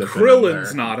 Krillin should have been in there.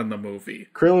 Krillin's not in the movie.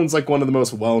 Krillin's, like, one of the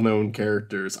most well-known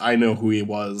characters. I know who he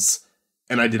was,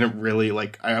 and I didn't really,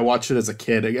 like, I watched it as a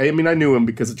kid. I mean, I knew him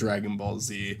because of Dragon Ball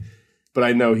Z, but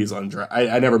I know he's on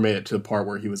I never made it to the part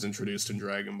where he was introduced in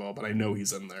Dragon Ball, but I know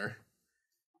he's in there.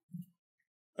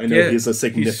 I know he's a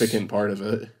significant part of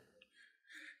it.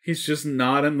 He's just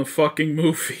not in the fucking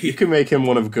movie. You can make him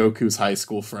one of Goku's high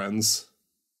school friends.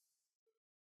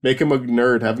 Make him a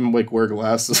nerd, have him, like, wear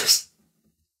glasses.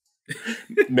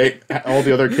 Make all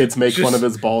the other kids make fun of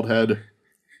his bald head.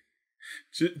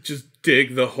 Just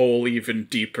dig the hole even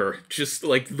deeper. Just,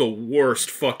 like, the worst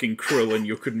fucking Krillin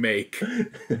you could make.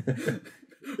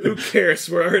 Who cares?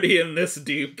 We're already in this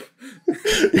deep.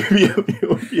 It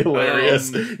would be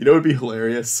hilarious. It would be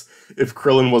hilarious if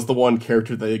Krillin was the one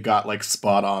character they got like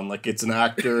spot on. Like it's an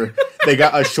actor. They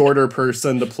got a shorter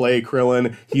person to play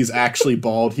Krillin. He's actually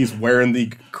bald. He's wearing the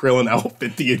Krillin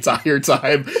outfit the entire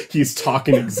time. He's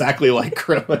talking exactly like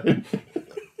Krillin.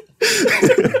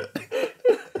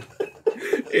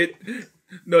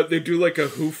 No, they do like a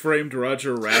Who Framed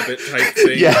Roger Rabbit type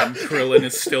thing, and Krillin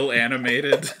is still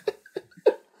animated.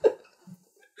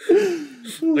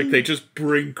 Like they just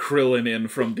bring Krillin in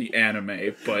from the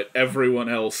anime, but everyone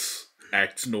else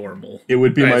acts normal. It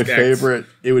would be my favorite.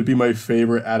 It would be my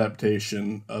favorite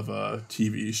adaptation of a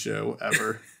TV show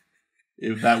ever.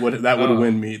 That would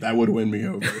win me. That would win me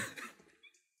over.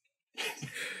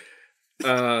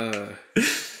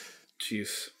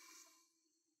 Jeez.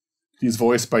 He's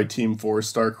voiced by Team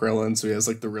 4-Star Krillin, so he has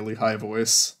like the really high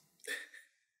voice.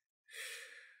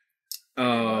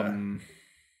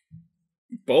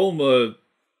 Bulma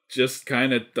just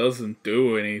kind of doesn't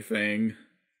do anything.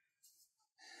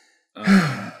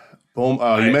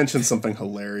 Bulma, you mentioned something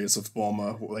hilarious with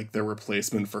Bulma, like their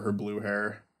replacement for her blue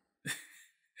hair.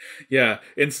 Yeah,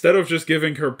 instead of just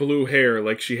giving her blue hair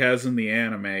like she has in the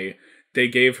anime, they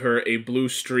gave her a blue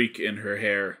streak in her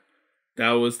hair.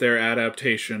 That was their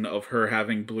adaptation of her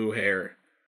having blue hair.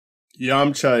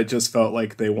 Yamcha, it just felt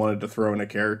like they wanted to throw in a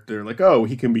character like, oh,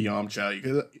 he can be Yamcha.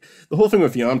 The whole thing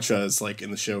with Yamcha is like in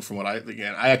the show, from what I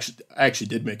actually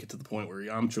did make it to the point where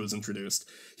Yamcha was introduced.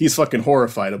 He's fucking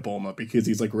horrified of Bulma because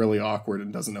he's like really awkward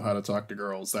and doesn't know how to talk to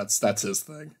girls. That's his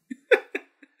thing.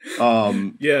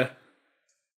 Yeah.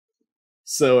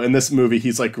 So in this movie,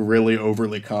 he's like really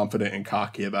overly confident and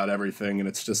cocky about everything, and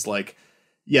it's just like,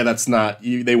 yeah, that's not.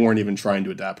 They weren't even trying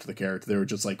to adapt the character. They were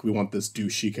just like, we want this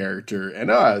douchey character, and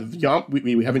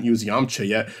we haven't used Yamcha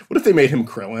yet. What if they made him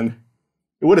Krillin?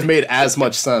 It would have made as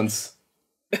much sense.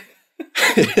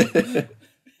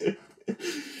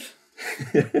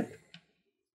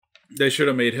 They should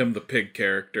have made him the pig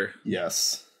character.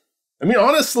 Yes, I mean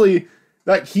honestly,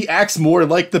 that he acts more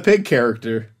like the pig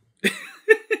character.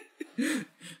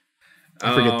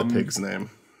 I forget the pig's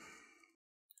name.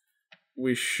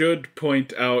 We should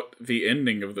point out the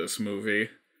ending of this movie.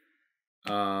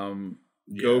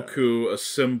 Goku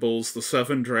assembles the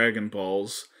 7 Dragon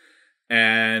Balls,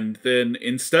 and then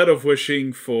instead of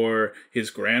wishing for his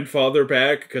grandfather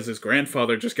back, because his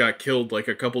grandfather just got killed like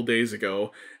a couple days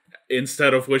ago,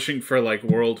 instead of wishing for like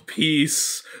world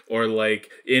peace or like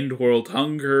end world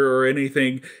hunger or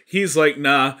anything, he's like,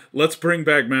 nah, let's bring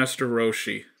back Master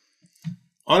Roshi.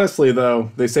 Honestly,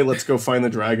 though, they say let's go find the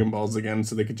Dragon Balls again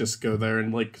so they could just go there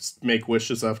and, like, make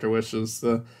wishes after wishes.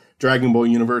 The Dragon Ball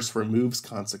universe removes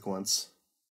consequence.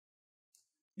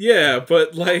 Yeah,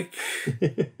 but, like...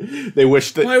 they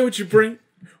wish that... Why would you bring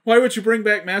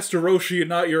back Master Roshi and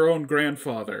not your own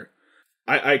grandfather?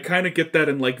 I kind of get that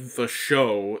in, like, the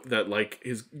show, that, like,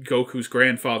 Goku's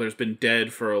grandfather's been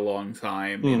dead for a long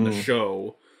time in the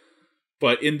show.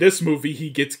 But in this movie,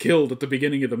 he gets killed at the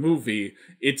beginning of the movie.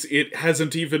 It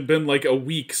hasn't even been like a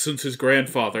week since his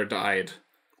grandfather died.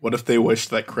 What if they wished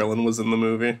that Krillin was in the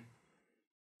movie?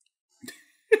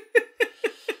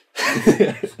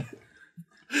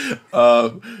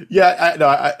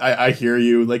 I hear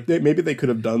you. Like maybe they could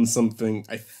have done something.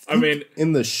 I mean,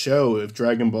 in the show, if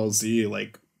Dragon Ball Z,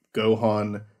 like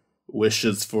Gohan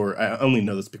wishes for, I only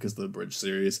know this because of the Bridge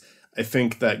series. I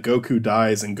think that Goku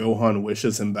dies and Gohan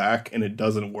wishes him back, and it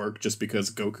doesn't work just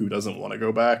because Goku doesn't want to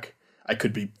go back. I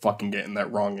could be fucking getting that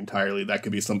wrong entirely. That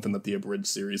could be something that the Abridged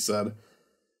series said.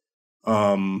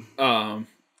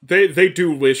 They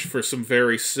do wish for some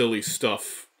very silly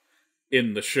stuff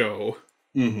in the show.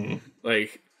 Mm-hmm.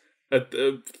 Like,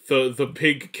 the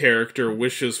pig character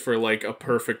wishes for, like, a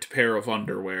perfect pair of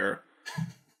underwear.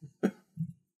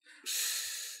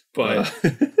 But...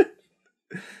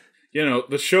 You know,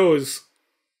 the show is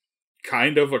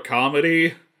kind of a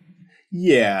comedy.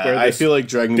 Yeah, I feel like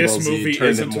Dragon Ball Z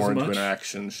turned it more into an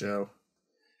action show.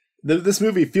 This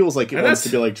movie feels like it wants to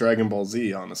be like Dragon Ball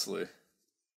Z, honestly.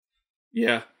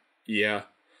 Yeah.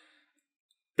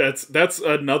 That's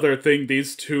another thing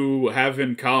these two have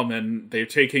in common. They're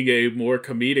taking a more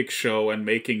comedic show and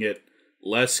making it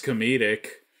less comedic.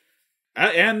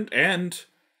 And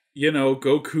you know,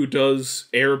 Goku does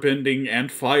airbending and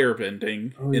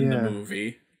firebending in the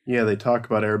movie. Yeah, they talk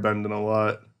about airbending a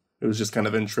lot. It was just kind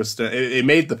of interesting. It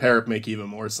made the pair make even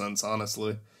more sense,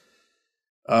 honestly.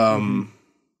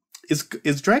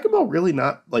 Is Dragon Ball really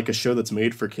not like a show that's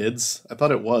made for kids? I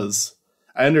thought it was.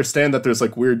 I understand that there's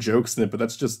like weird jokes in it, but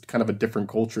that's just kind of a different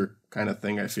culture kind of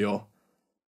thing, I feel.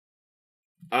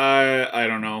 I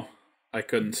don't know. I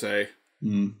couldn't say.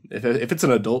 If it's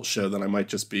an adult show, then I might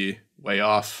just be way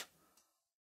off.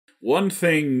 One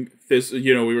thing,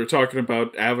 we were talking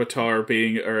about Avatar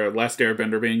being, or Last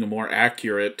Airbender being a more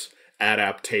accurate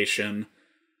adaptation,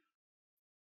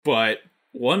 but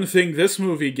one thing this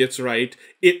movie gets right,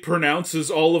 it pronounces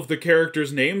all of the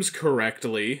characters' names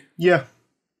correctly. Yeah.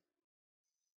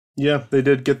 Yeah, they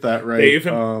did get that right.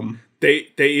 They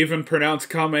even pronounce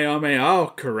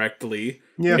Kamehameha correctly,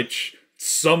 which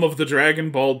some of the Dragon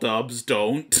Ball dubs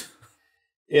don't.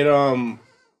 It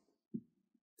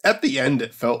at the end,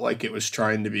 it felt like it was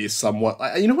trying to be somewhat.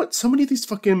 You know what? So many of these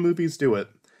fucking movies do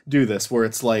this, where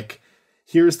it's like,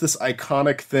 here's this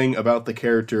iconic thing about the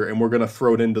character, and we're gonna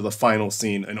throw it into the final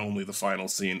scene and only the final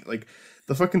scene. Like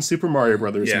the fucking Super Mario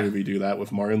Brothers movie do that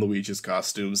with Mario and Luigi's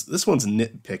costumes. This one's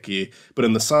nitpicky, but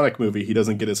in the Sonic movie, he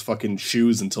doesn't get his fucking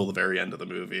shoes until the very end of the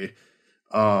movie.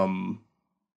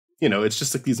 It's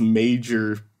just like these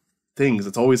major things.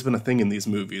 It's always been a thing in these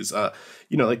movies.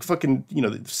 Like fucking,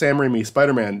 the Sam Raimi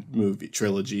Spider-Man movie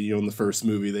trilogy, in the first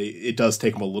movie, it does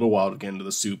take him a little while to get into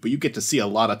the suit, but you get to see a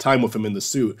lot of time with him in the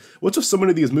suit. What's with so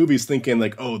many of these movies thinking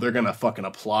like, oh, they're gonna fucking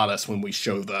applaud us when we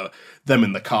show them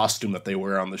in the costume that they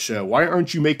wear on the show? Why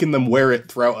aren't you making them wear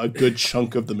it throughout a good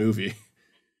chunk of the movie?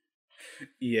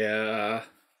 Yeah.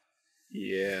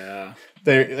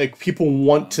 They're like, people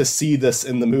want to see this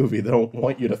in the movie. They don't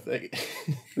want you to think.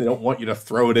 They don't want you to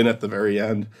throw it in at the very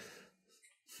end.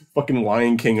 Fucking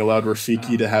Lion King allowed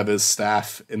Rafiki to have his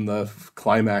staff in the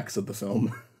climax of the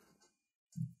film.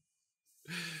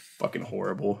 Fucking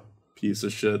horrible piece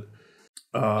of shit.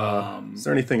 Is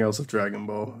there anything else of Dragon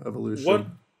Ball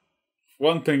Evolution?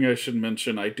 One thing I should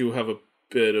mention, I do have a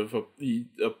bit of a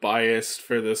bias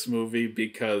for this movie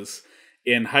because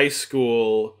in high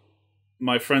school,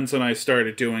 my friends and I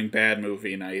started doing bad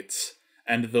movie nights,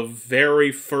 and the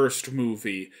very first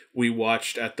movie we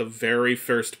watched at the very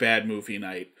first bad movie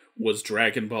night was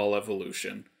Dragon Ball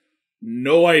Evolution.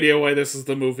 No idea why this is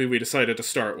the movie we decided to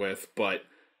start with, but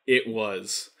it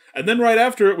was. And then right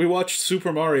after it, we watched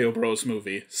Super Mario Bros.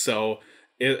 Movie, so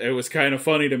it was kind of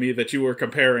funny to me that you were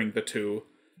comparing the two.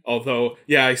 Although,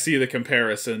 yeah, I see the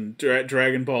comparison.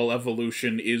 Dragon Ball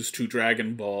Evolution is to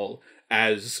Dragon Ball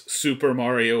as Super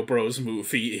Mario Bros.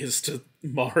 Movie is to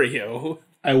Mario.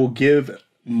 I will give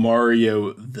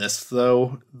Mario this,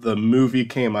 though. The movie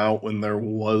came out when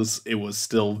it was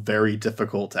still very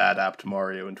difficult to adapt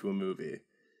Mario into a movie.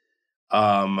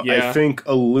 I think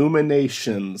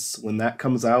Illuminations, when that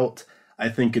comes out, I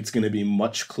think it's going to be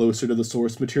much closer to the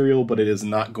source material, but it is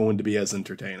not going to be as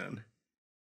entertaining.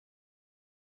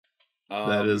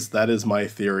 That is my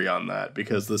theory on that,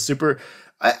 because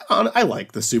I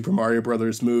like the Super Mario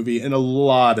Brothers movie, and a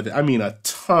lot of it, a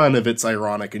ton of it's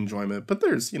ironic enjoyment, but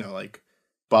there's, like,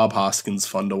 Bob Hoskins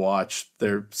fun to watch.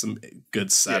 There's some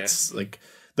good sets. Yeah. Like,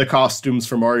 the costumes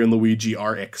for Mario and Luigi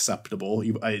are acceptable.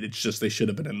 It's just they should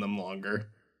have been in them longer.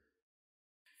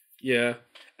 Yeah.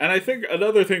 And I think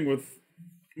another thing with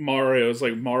Mario is,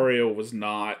 like, Mario was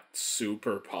not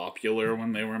super popular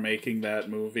when they were making that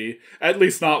movie. At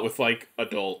least not with, like,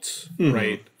 adults,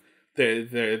 right?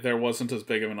 There wasn't as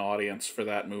big of an audience for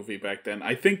that movie back then.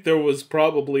 I think there was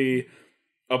probably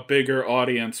a bigger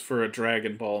audience for a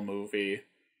Dragon Ball movie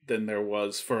than there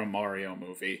was for a Mario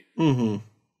movie. Mm-hmm.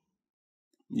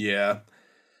 Yeah.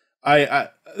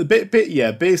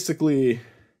 Basically,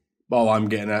 all I'm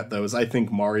getting at, though, is I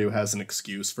think Mario has an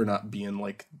excuse for not being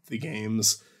like the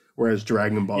games, whereas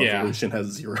Dragon Ball Evolution has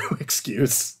zero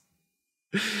excuse.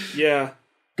 Yeah.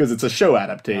 Because it's a show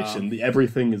adaptation.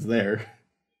 Everything is there.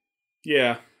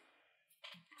 Yeah.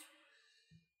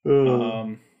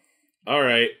 All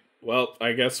right. Well,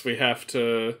 I guess we have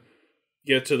to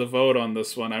get to the vote on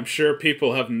this one. I'm sure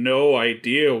people have no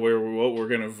idea what we're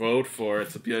going to vote for.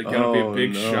 It's going to be a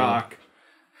big shock.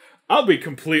 I'll be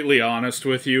completely honest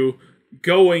with you.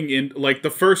 Going in, like,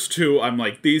 the first two, I'm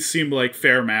like, these seem like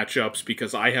fair matchups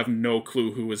because I have no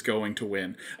clue who is going to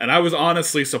win. And I was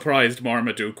honestly surprised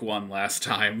Marmaduke won last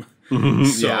time.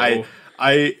 So, yeah,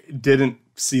 I didn't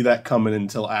see that coming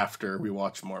until after we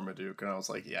watched Marmaduke, and I was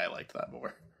like, yeah, I liked that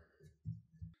more.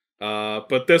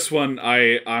 But this one,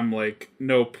 I'm like,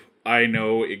 nope, I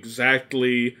know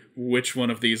exactly which one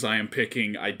of these I am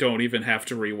picking. I don't even have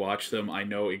to rewatch them. I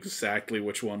know exactly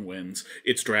which one wins.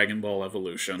 It's Dragon Ball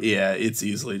Evolution. Yeah, it's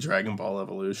easily Dragon Ball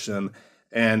Evolution.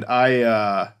 And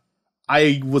I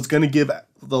was going to give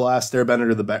The Last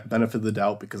Airbender the benefit of the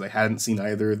doubt because I hadn't seen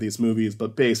either of these movies,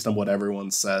 but based on what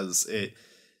everyone says,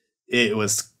 it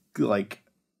was like,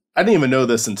 I didn't even know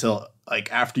this until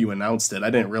like after you announced it. I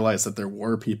didn't realize that there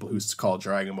were people who call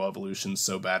Dragon Ball Evolution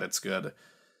so bad it's good.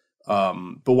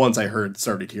 But once I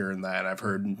started hearing that, and I've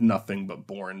heard nothing but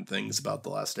boring things about The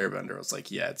Last Airbender, I was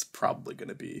like, yeah, it's probably going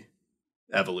to be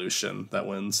Evolution that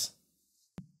wins.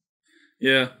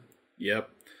 Yeah. Yep.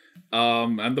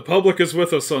 And the public is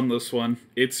with us on this one.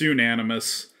 It's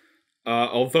unanimous.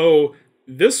 Although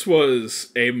this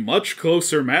was a much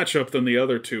closer matchup than the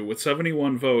other two, with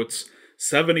 71 votes.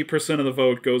 70% of the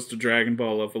vote goes to Dragon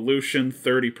Ball Evolution,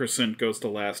 30% goes to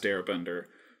Last Airbender.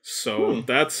 So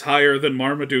that's higher than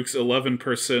Marmaduke's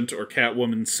 11% or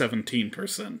Catwoman's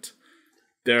 17%.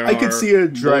 I could see a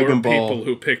Dragon Ball people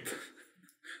who picked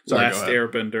Last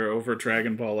Airbender over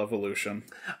Dragon Ball Evolution.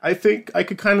 I think I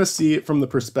could kind of see it from the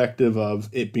perspective of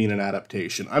it being an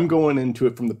adaptation. I'm going into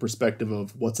it from the perspective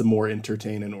of what's a more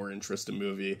entertaining or interesting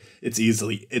movie. It's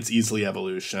easily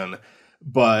Evolution,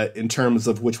 but in terms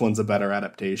of which one's a better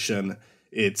adaptation,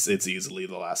 it's easily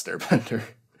The Last Airbender.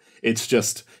 It's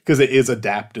just because it is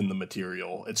adapting the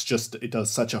material. It's just it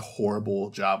does such a horrible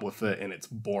job with it, and it's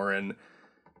boring.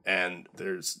 And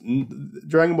there's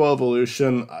Dragon Ball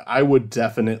Evolution. I would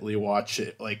definitely watch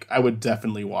it. Like, I would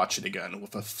definitely watch it again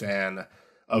with a fan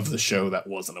of the show that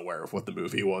wasn't aware of what the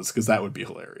movie was, because that would be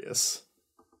hilarious.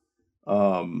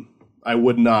 I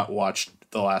would not watch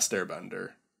The Last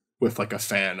Airbender with like a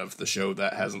fan of the show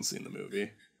that hasn't seen the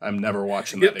movie. I'm never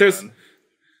watching that again.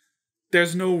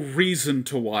 There's no reason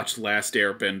to watch Last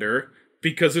Airbender,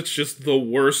 because it's just the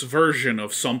worst version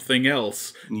of something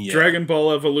else. Yeah. Dragon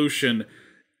Ball Evolution,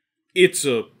 it's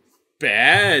a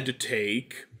bad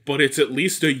take, but it's at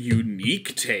least a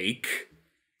unique take.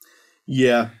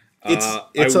 Yeah. Go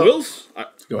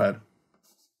ahead.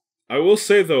 I will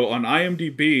say, though, on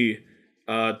IMDb,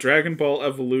 Dragon Ball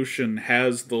Evolution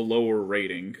has the lower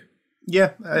rating.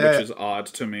 Yeah. Which is odd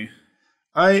to me.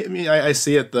 I mean, I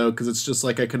see it, though, because it's just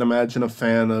like I can imagine a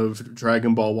fan of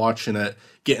Dragon Ball watching it,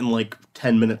 getting like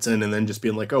 10 minutes in, and then just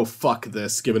being like, oh, fuck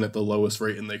this, giving it the lowest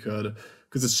rating they could.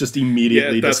 Because it's just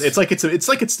immediately... Yeah, it's like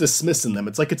it's dismissing them.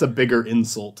 It's like it's a bigger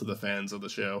insult to the fans of the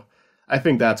show. I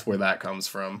think that's where that comes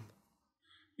from.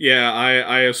 Yeah,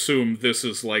 I assume this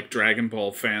is like Dragon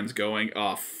Ball fans going,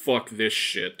 oh, fuck this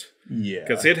shit. Yeah.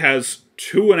 Because it has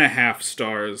 2.5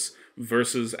 stars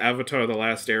versus Avatar The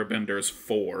Last Airbender's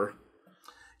 4.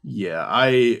 Yeah,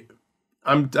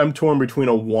 I'm torn between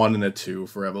a 1 and a 2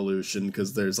 for Evolution,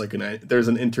 because there's like there's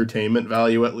an entertainment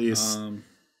value at least.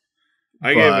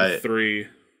 I gave it 3,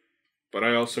 but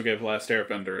I also gave Last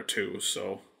Airbender a 2,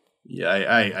 so... Yeah,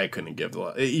 I couldn't give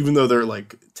even though they're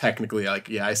like technically like,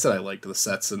 yeah, I said I liked the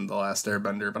sets in The Last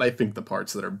Airbender, but I think the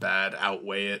parts that are bad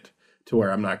outweigh it to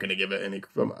where I'm not going to give it any,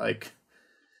 like,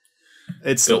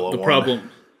 it's still a 1.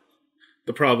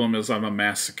 The problem is I'm a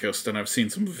masochist, and I've seen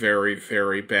some very,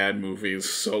 very bad movies,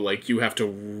 so, like, you have to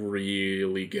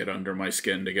really get under my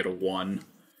skin to get a 1.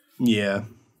 Yeah.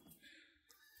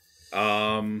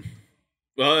 Dragon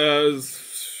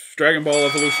Ball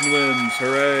Evolution wins.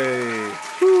 Hooray!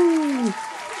 Woo!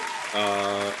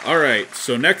 Alright,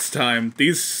 so next time,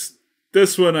 this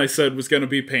one I said was going to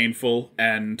be painful,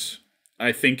 and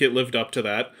I think it lived up to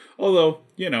that. Although,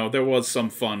 you know, there was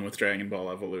some fun with Dragon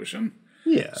Ball Evolution.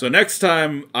 Yeah. So next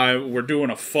time, we're doing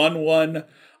a fun one.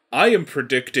 I am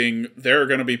predicting there are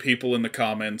going to be people in the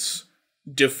comments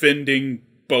defending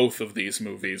both of these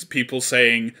movies. People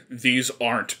saying these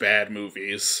aren't bad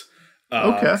movies.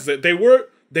 Okay.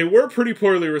 They were pretty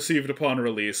poorly received upon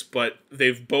release, but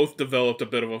they've both developed a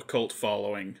bit of a cult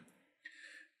following.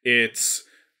 It's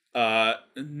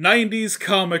 90s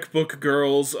comic book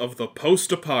girls of the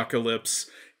post-apocalypse.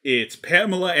 It's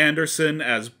Pamela Anderson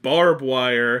as Barb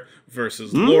Wire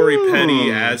versus Lori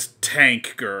Petty as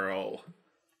Tank Girl.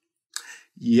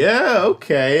 Yeah,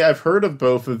 okay. I've heard of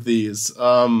both of these.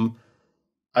 I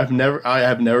have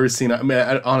never seen. I mean,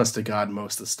 honest to God,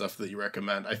 most of the stuff that you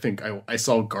recommend. I think I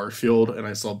saw Garfield and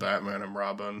I saw Batman and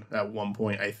Robin at one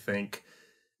point, I think,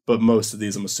 but most of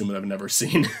these I'm assuming I've never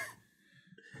seen.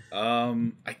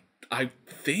 I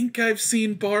think I've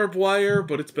seen Barb Wire,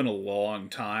 but it's been a long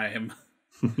time.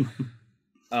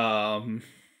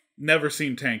 Never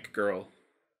seen Tank Girl.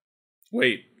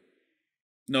 Wait.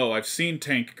 No, I've seen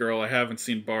Tank Girl. I haven't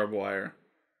seen Barb Wire.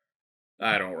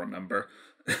 I don't remember.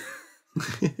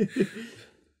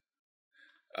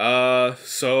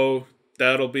 So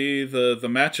that'll be the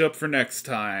matchup for next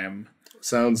time.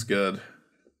 Sounds good.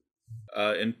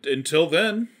 Until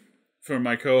then, for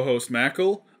my co-host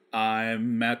Mackle,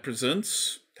 I'm Matt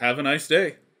Presents. Have a nice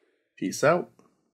day. Peace out.